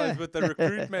bold sometimes with the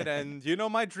recruitment. And you know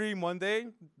my dream one day,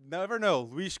 never know,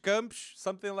 Luis Campos,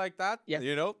 something like that. Yeah.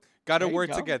 You know. Got to work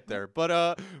to get there.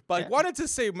 But wanted to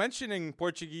say, mentioning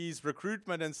Portuguese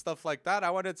recruitment and stuff like that,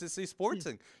 I wanted to say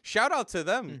Sporting. Shout out to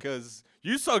them because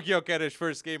you saw Gyökeres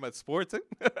first game at Sporting.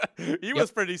 He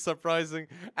was pretty surprising.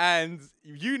 And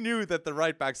you knew that the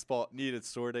right back spot needed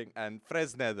sorting. And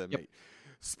Fresneda, mate.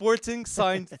 Sporting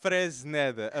signed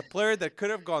Fresneda, a player that could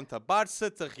have gone to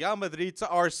Barca, to Real Madrid, to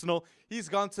Arsenal. He's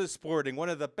gone to Sporting, one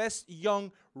of the best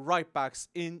young right backs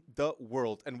in the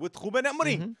world. And with Ruben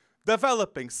Amorim,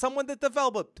 developing, someone that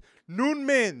developed Nuno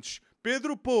Mendes,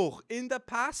 Pedro Porro in the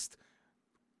past.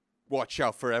 Watch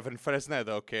out for Evan Fresneda,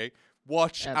 okay?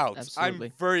 Watch out. Absolutely.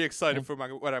 I'm very excited for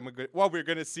what we're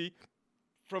going to see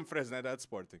from Fresneda at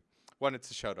Sporting. Wanted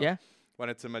to shout out. Yeah.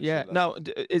 Wanted to mention that. No,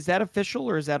 is that official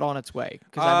or is that on its way?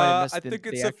 I think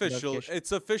it's official.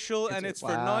 It's official, and it's for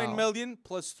 9 million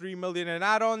plus 3 million in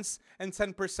add-ons and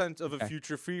 10% of a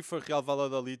future fee for Real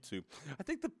Valladolid too. I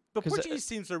think the Portuguese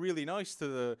teams are really nice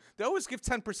to they always give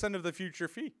 10% of the future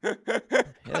fee. That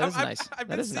is nice. I've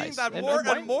been seeing that more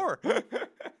and more.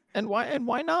 And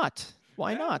why not?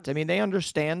 Why not? I mean, they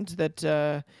understand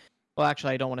that. Well,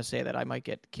 actually, I don't want to say that. I might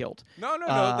get killed. No.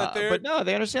 But no,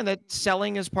 they understand that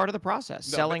selling is part of the process.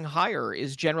 Selling higher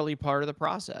is generally part of the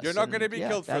process. You're not going to be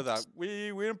killed for that. We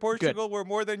in Portugal, we're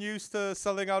more than used to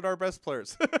selling out our best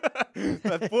players.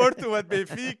 At Porto, at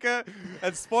Benfica,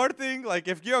 at Sporting, like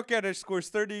if Gyökeres scores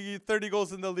 30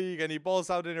 goals in the league and he balls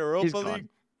out in Europa League,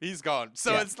 he's gone.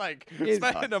 So it's like, it's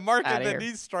in a market that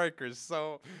needs strikers.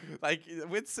 So, like,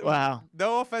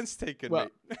 no offense taken, mate.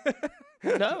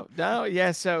 No,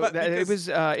 yeah. So it was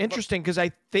interesting because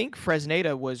I think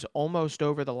Fresneda was almost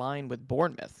over the line with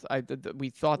Bournemouth.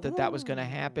 We thought that was going to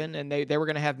happen, and they were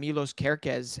going to have Milos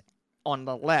Kerkez on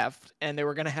the left, and they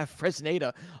were going to have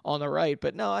Fresneda on the right.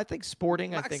 But no, I think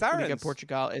Sporting, I think Liga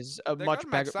Portugal is a much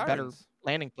better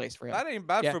landing place for him. That ain't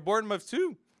bad for Bournemouth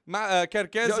too.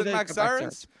 Kerkez and Max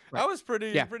Aarons. I was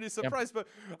pretty surprised, but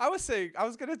I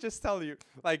was gonna just tell you,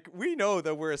 like, we know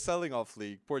that we're a selling off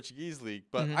league, Portuguese league,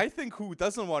 but I think who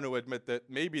doesn't want to admit that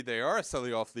maybe they are a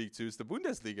selling off league too is the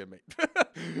Bundesliga, mate.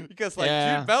 Because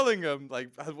Jude Bellingham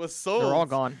was sold. They're all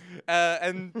gone.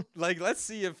 And let's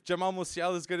see if Jamal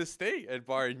Musiala is gonna stay at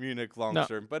Bayern Munich long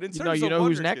term. But in terms of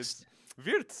who's next?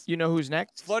 Wirtz. You know who's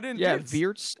next? Florian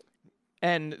Wirtz.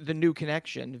 And the new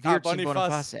connection, Wirtz and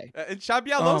Boniface. And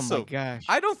Xabi Alonso. Oh, my gosh.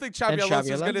 I don't think Xabi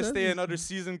Alonso is going to stay another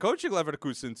season coaching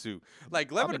Leverkusen too. Like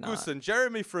Leverkusen,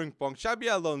 Jeremy Frimpong,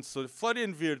 Xabi Alonso,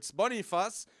 Florian Wirtz,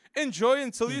 Boniface, enjoy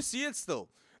until you see it still.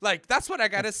 Like, that's what I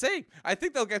got to say. I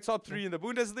think they'll get top 3 in the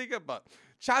Bundesliga, but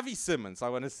Xavi Simons, I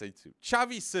want to say too.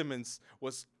 Xavi Simons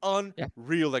was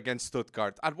unreal against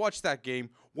Stuttgart. I'd watched that game.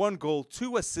 1 goal,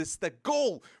 2 assists. The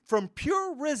goal from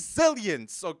pure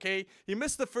resilience, okay? He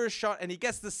missed the first shot, and he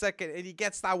gets the second, and he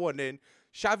gets that one in.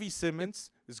 Xavi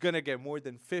Simons is going to get more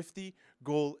than 50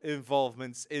 goal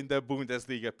involvements in the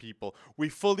Bundesliga, people. We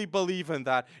fully believe in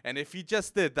that, and if he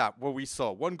just did that, what we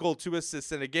saw, 1 goal, 2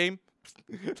 assists in a game,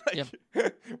 Yep.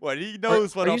 What he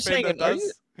knows what Openda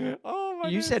does. Oh my!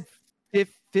 You said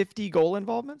 50 goal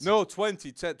involvements? No,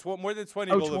 20. More than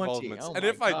 20 goal 20. Involvements. Oh and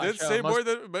if I did say more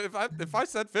than, but if I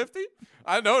said 50,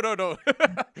 no.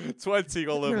 20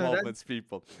 goal involvements,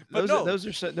 people. But those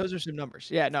are some numbers.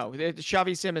 Yeah, no.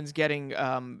 Xavi Simons getting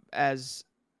as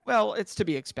well. It's to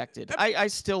be expected. I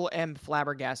still am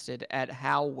flabbergasted at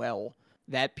how well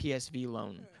that PSV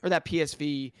loan or that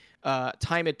PSV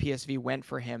time at PSV went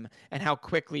for him, and how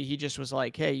quickly he just was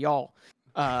like, "Hey, y'all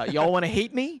want to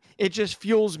hate me? It just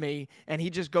fuels me." And he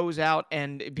just goes out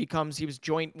and it becomes, he was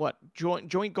joint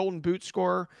Golden Boot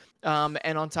scorer,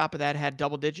 and on top of that had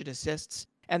double-digit assists.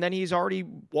 And then he's already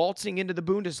waltzing into the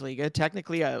Bundesliga,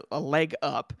 technically a leg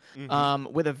up,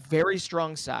 with a very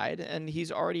strong side, and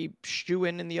he's already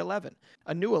shoe-in the 11,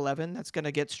 a new 11 that's going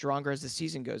to get stronger as the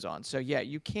season goes on. So yeah,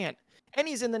 you can't. And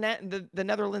he's in the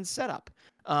Netherlands setup.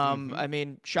 I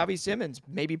mean, Xavi Simons,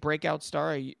 maybe breakout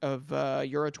star of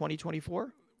Euro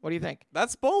 2024. What do you think?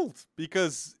 That's bold,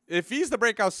 because if he's the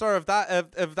breakout star of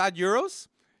that Euros,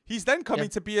 he's then coming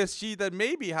to PSG that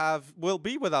maybe will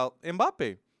be without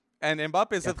Mbappe. And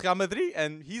Mbappe is at Real Madrid,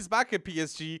 and he's back at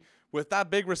PSG with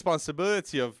that big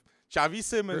responsibility of Xavi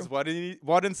Simons,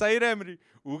 Warren Zaïre-Emery,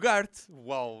 Ugarte.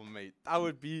 Wow, mate, that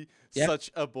would be such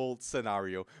a bold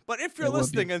scenario. But if you're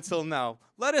listening until now,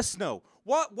 let us know.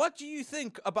 What do you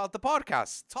think about the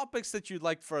podcast? Topics that you'd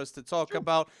like for us to talk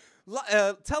about.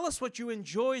 Tell us what you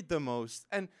enjoyed the most.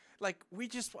 And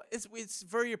it's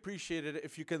very appreciated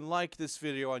if you can like this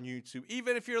video on YouTube.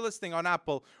 Even if you're listening on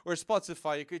Apple or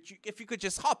Spotify, if you could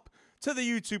just hop to the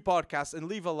YouTube podcast and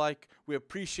leave a like. We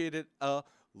appreciate it a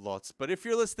lot. But if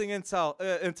you're listening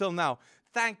until now,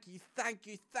 thank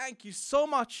you so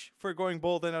much for going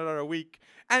bold in another week.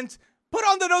 And put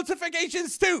on the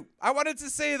notifications too. I wanted to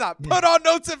say that. Put on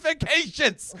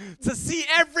notifications to see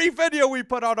every video we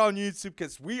put out on YouTube,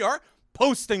 because we are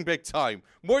posting big time.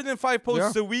 More than 5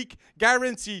 posts a week,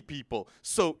 guaranteed, people.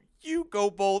 So you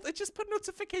go bold and just put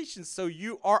notifications so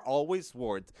you are always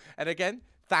warned. And again,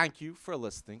 thank you for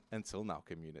listening until now,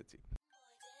 community.